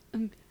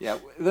 Yeah.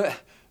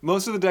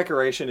 Most of the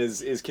decoration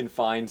is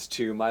confined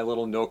to my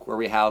little nook where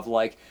we have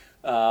like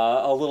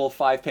a little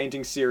 5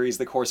 painting series,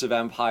 The Course of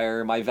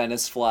Empire, my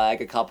Venice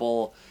flag, a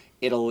couple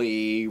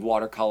Italy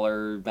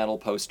watercolor metal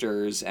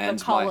posters, and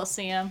The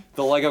Colosseum.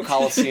 the Lego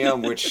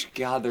Colosseum, which,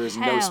 God, there is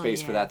no Hell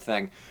space for yeah. that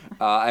thing.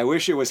 I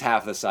wish it was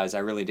half the size, I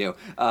really do.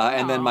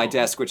 And then my Aw.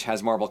 desk, which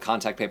has marble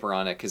contact paper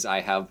on it, because I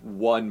have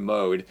one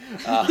mode.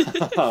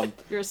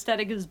 Your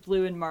aesthetic is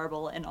blue and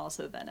marble and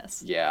also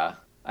Venice. Yeah,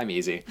 I'm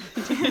easy.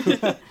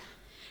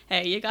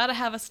 Hey, you gotta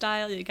have a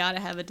style, you gotta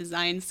have a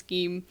design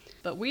scheme.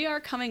 But we are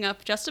coming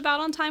up just about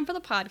on time for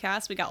the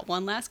podcast. We got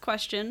one last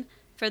question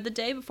for the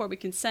day before we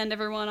can send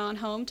everyone on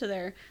home to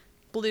their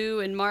blue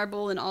and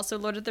marble and also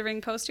Lord of the Ring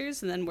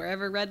posters, and then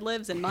wherever Red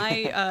lives in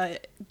my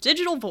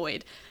digital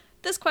void.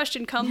 This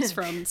question comes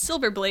from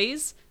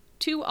Silverblaze.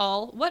 To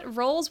all, what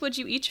roles would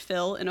you each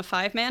fill in a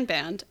 5-man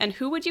band, and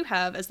who would you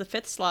have as the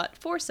 5th slot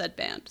for said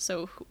band?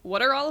 So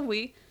what are all of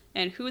we,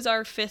 and who's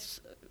our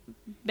 5th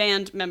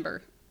band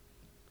member?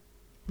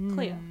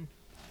 Cleo.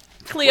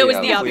 Cleo is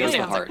the Cleo's obvious the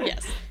answer. heart.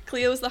 Yes,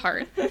 Cleo is the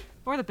heart,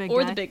 Or the big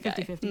or guy. the big guy.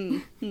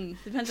 50-50.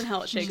 Depends on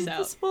how it shakes The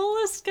out.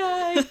 smallest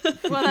guy.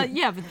 Well,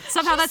 yeah, but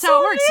somehow that's so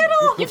how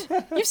it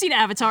works. You've seen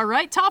Avatar,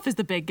 right? Toph is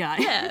the big guy.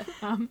 Yeah.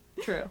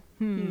 True.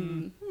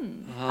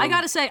 I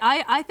gotta say,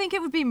 I think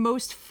it would be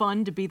most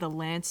fun to be the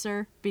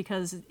Lancer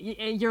because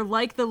you're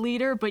like the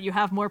leader, but you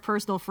have more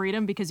personal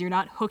freedom because you're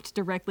not hooked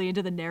directly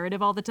into the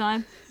narrative all the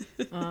time.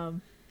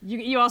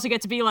 You also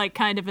get to be like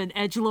kind of an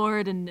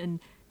edgelord and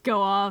go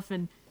off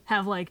and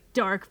have like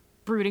dark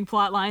brooding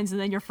plot lines,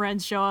 and then your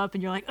friends show up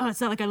and you're like, oh,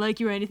 it's not like I like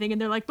you or anything, and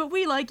they're like, but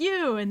we like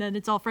you, and then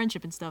it's all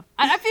friendship and stuff.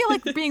 I feel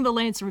like being the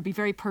Lancer would be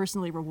very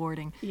personally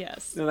rewarding.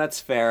 Yes. No, that's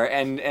fair.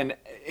 And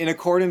in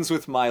accordance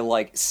with my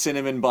like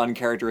cinnamon bun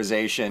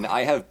characterization,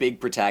 I have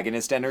big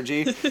protagonist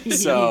energy.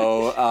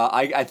 So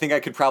I think I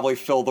could probably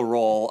fill the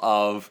role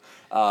of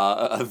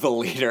the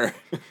leader.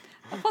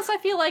 Plus, I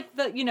feel like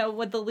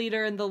with the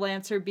leader and the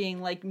Lancer being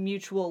like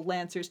mutual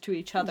Lancers to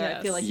each other,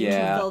 I feel like you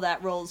Yeah. can fill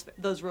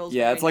those roles.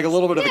 Yeah, very it's like a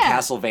little bit of a Yeah.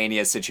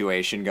 Castlevania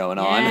situation going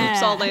on. Yeah.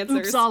 Oops, all Lancers.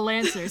 Oops, all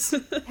Lancers.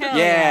 Hell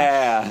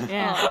Yeah.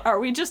 Yeah. Are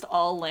we just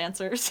all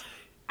Lancers?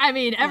 I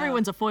mean,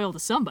 everyone's a foil to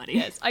somebody.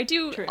 Yes, I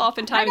do True.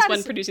 oftentimes I gotta when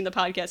say- producing the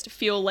podcast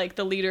feel like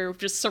the leader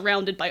just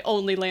surrounded by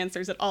only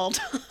Lancers at all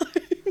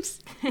times.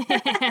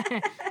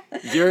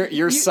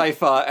 You're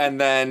Sypha,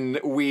 and then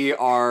we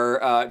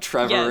are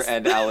Trevor Yes.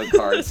 and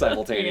Alucard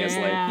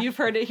simultaneously. Yeah. You've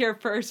heard it here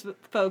first,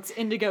 folks.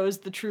 Indigo is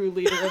the true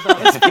leader of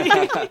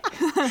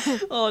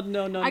OSP. Oh,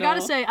 no. I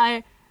gotta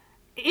say,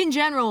 in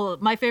general,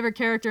 my favorite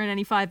character in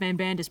any 5-man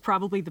band is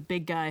probably the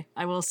big guy,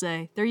 I will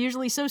say. They're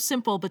usually so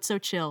simple, but so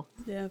chill.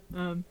 Yeah.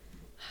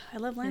 I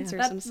love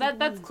Lancers. I'm so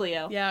That's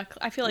Cleo. Yeah,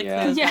 I feel like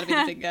Yeah. Cleo's gotta be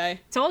Yeah. the big guy.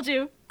 Told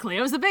you,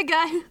 Cleo's the big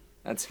guy.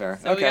 That's fair.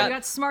 So we okay. We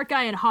got smart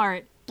guy and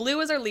heart. Blue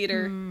is our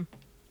leader.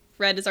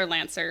 Red is our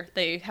Lancer.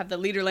 They have the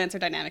leader-Lancer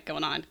dynamic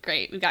going on.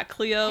 Great. We've got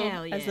Cleo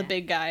Hell as the yeah.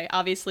 big guy.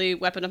 Obviously,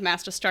 weapon of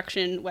mass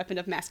destruction, weapon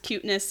of mass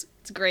cuteness.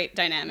 It's a great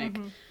dynamic.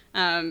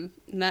 And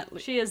that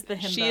She is the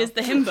himbo. She is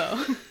the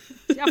himbo.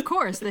 Yeah, of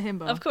course, the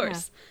himbo. Of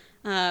course.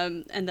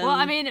 And then Well,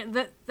 I mean,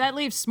 that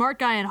leaves Smart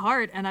Guy and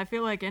Heart, and I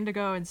feel like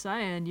Indigo and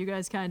Cyan, you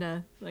guys kind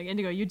of, like,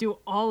 Indigo, you do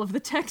all of the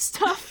tech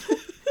stuff.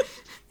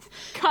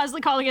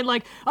 Constantly calling in,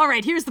 like, all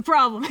right, here's the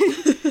problem.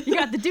 You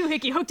got the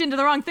doohickey hooked into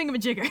the wrong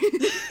thingamajigger.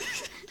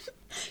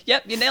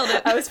 Yep, you nailed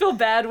it. I always feel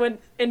bad when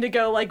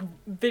Indigo like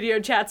video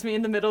chats me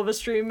in the middle of a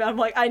stream. I'm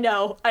like, I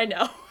know. We're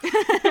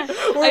I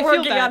feel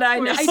working bad.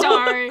 on it. I know.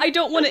 Sorry. I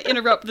don't want to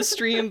interrupt the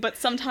stream, but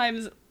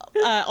sometimes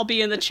I'll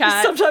be in the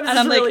chat Sometimes and it's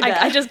I'm like, really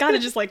bad. I just gotta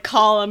just like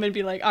call them and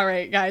be like, all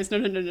right, guys,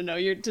 no,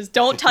 you just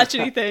don't touch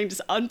anything,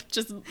 just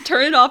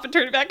turn it off and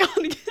turn it back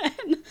on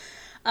again.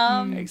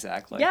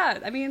 Exactly. Yeah,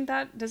 I mean,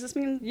 does this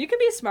mean? You can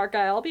be a smart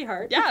guy. I'll be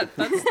hard. Yeah,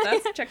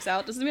 that checks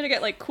out. Does this mean I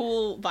get like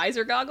cool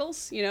visor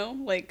goggles? You know,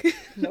 like.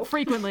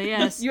 Frequently,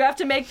 yes. You have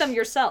to make them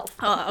yourself.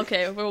 Oh,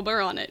 okay. Well,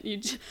 we're on it.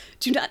 You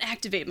do not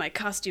activate my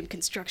costume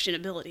construction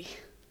ability.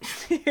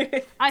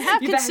 I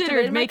have You've considered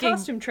activated my making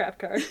costume trap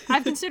card.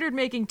 I've considered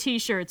making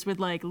T-shirts with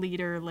like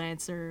leader,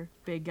 lancer,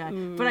 big guy,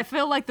 but I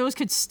feel like those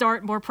could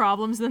start more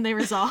problems than they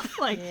resolve.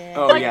 Like,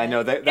 Oh like, yeah,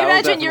 no, that will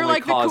imagine definitely you're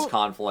like cause the cool,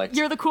 conflict.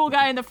 You're the cool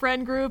guy in the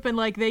friend group, and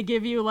like they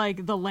give you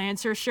like the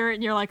lancer shirt,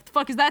 and you're like, "The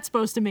fuck is that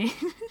supposed to mean?"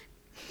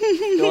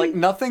 You're like,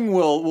 nothing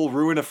will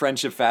ruin a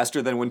friendship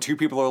faster than when two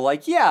people are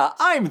like, yeah,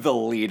 I'm the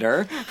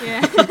leader.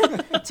 Yeah,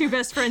 two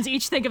best friends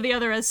each think of the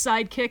other as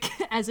sidekick,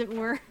 as it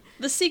were.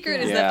 The secret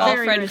is Yeah. that all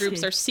Very friend risky.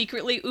 groups are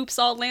secretly oops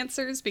all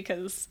lancers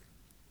because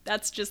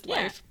that's just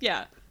life.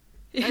 Yeah.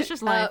 That's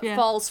just life. Yeah.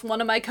 False.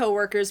 One of my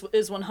coworkers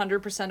is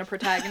 100% a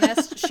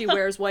protagonist. She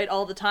wears white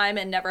all the time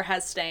and never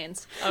has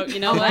stains. Oh, you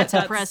know what? That's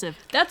impressive.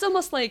 That's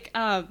almost like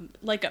a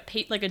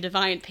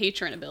divine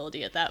patron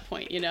ability at that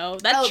point. You know,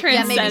 that Oh, yeah,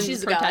 transcends maybe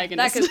she's a god.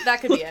 protagonist. That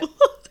could be it.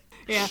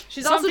 Yeah,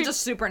 She's Some also peop-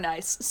 just super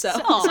nice. So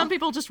Aw. Some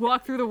people just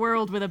walk through the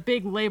world with a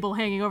big label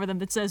hanging over them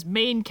that says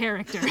main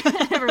character.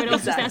 Everyone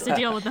else just has to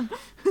deal with them.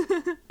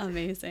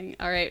 Amazing.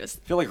 All right. I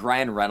feel like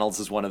Ryan Reynolds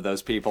is one of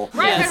those people.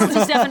 Ryan Yes.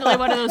 Reynolds is definitely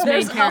one of those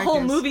there's main a characters.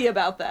 whole movie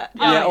about that.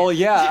 Yeah, well,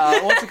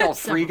 yeah. What's it called?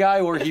 Free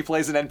Guy, where he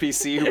plays an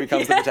NPC who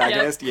becomes the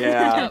protagonist.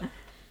 Yeah. Yep.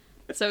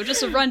 So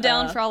just a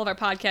rundown for all of our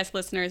podcast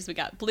listeners. We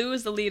got Blue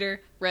as the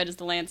leader, Red as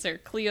the lancer,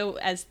 Cleo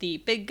as the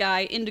big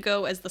guy,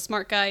 Indigo as the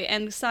smart guy,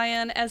 and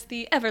Cyan as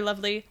the ever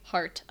lovely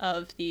heart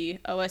of the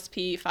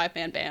OSP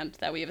 5-man band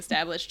that we have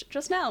established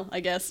just now,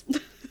 I guess.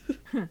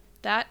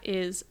 That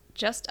is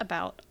just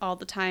about all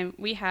the time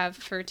we have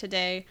for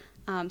today.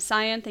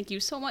 Cyan, thank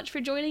you so much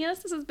for joining us.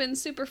 This has been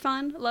super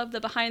fun. Love the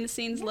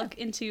behind-the-scenes look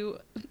into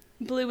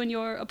Blue in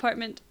your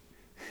apartment,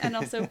 and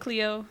also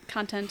Cleo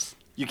content.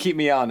 You keep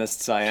me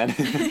honest, Cyan.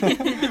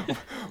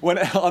 When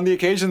on the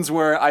occasions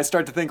where I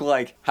start to think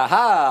like,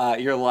 haha,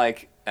 you're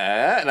like,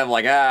 and I'm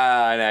like,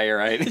 no, you're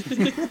right.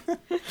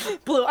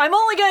 Blue, I'm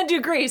only gonna do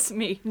Grease.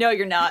 Me, no,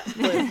 you're not.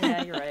 Blue,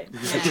 yeah, you're right.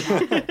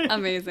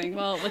 Amazing.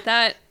 Well, with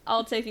that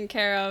all taken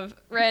care of,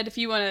 Red, if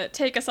you want to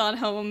take us on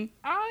home.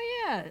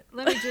 Oh yeah,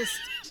 let me just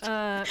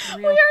real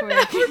We are quick.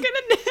 never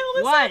gonna nail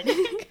this.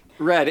 What?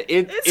 Red,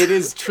 it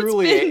is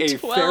truly been a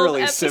 12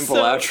 fairly simple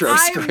episodes. outro I've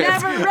script.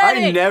 never read I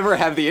it. never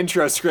have the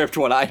intro script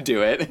when I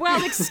do it.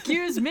 Well,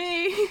 excuse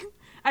me.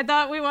 I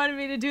thought we wanted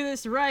me to do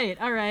this right.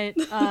 All right.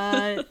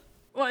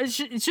 Well,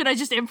 should I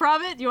just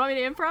improv it? Do you want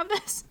me to improv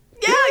this?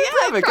 Yeah,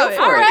 Have it, go probably.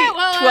 for All it. right.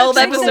 Well, 12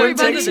 thanks,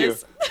 episodes everybody. takes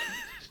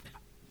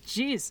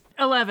you. Jeez,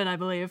 11, I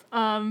believe.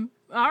 All Wait,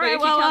 right. if you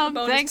Well, count the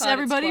bonus thanks pod, it's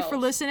everybody 12. for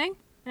listening.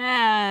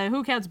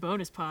 Who counts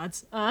bonus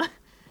pods?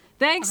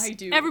 Thanks I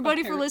do,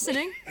 everybody for apparently.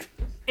 listening.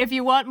 If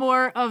you want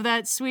more of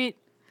that sweet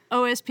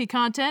OSP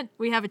content,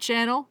 we have a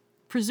channel.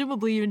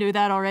 Presumably you knew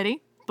that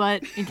already,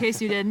 but in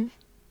case you didn't,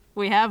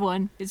 we have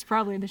one. It's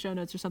probably in the show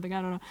notes or something.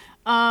 I don't know.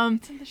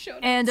 In the show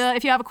notes. And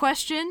if you have a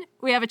question,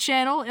 we have a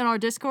channel in our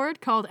Discord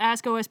called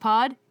Ask OS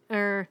Pod.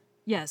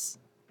 Yes.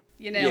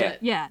 You nailed Yeah. it.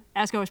 Yeah,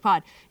 Ask OS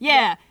Pod.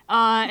 Yeah.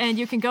 And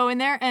you can go in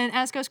there and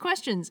ask us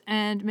questions,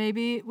 and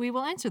maybe we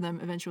will answer them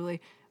eventually.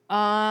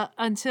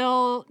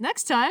 Until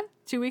next time,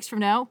 2 weeks from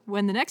now,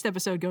 when the next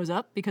episode goes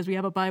up, because we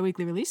have a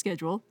bi-weekly release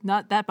schedule.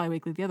 Not that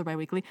bi-weekly, the other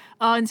bi-weekly.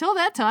 Until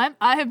that time,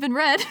 I have been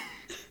Red.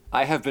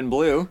 I have been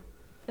Blue.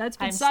 That's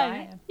been I'm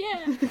Cyan.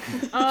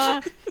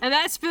 Yeah. And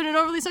that's been an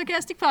Overly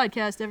Sarcastic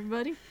Podcast,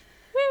 everybody.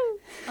 Woo!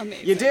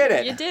 Amazing. You did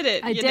it. You did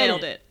it. I You did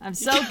nailed it. it. I'm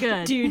so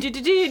good. Do do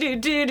do do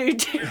do do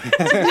do.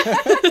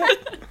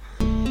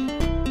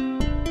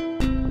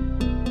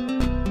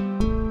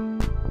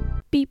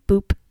 Beep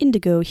boop,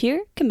 Indigo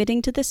here,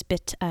 committing to this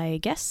bit, I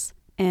guess.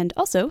 And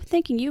also,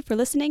 thanking you for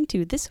listening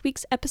to this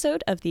week's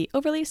episode of the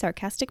Overly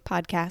Sarcastic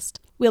Podcast.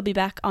 We'll be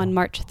back on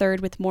March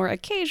 3rd with more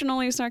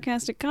occasionally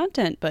sarcastic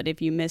content, but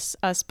if you miss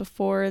us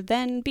before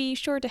then, be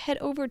sure to head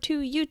over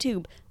to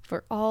YouTube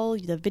for all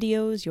the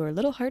videos your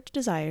little heart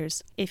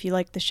desires. If you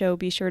like the show,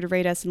 be sure to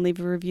rate us and leave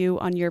a review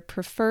on your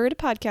preferred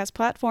podcast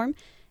platform.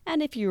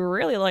 And if you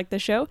really like the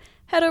show,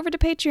 head over to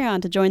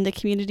Patreon to join the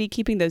community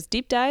keeping those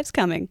deep dives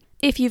coming.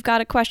 If you've got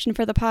a question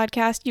for the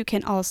podcast, you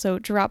can also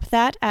drop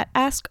that at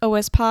Ask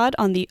OS Pod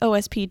on the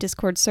OSP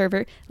Discord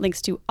server.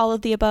 Links to all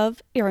of the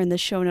above are in the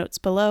show notes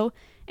below.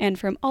 And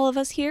from all of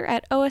us here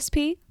at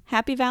OSP,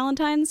 happy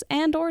Valentine's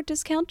and or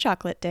Discount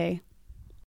Chocolate Day.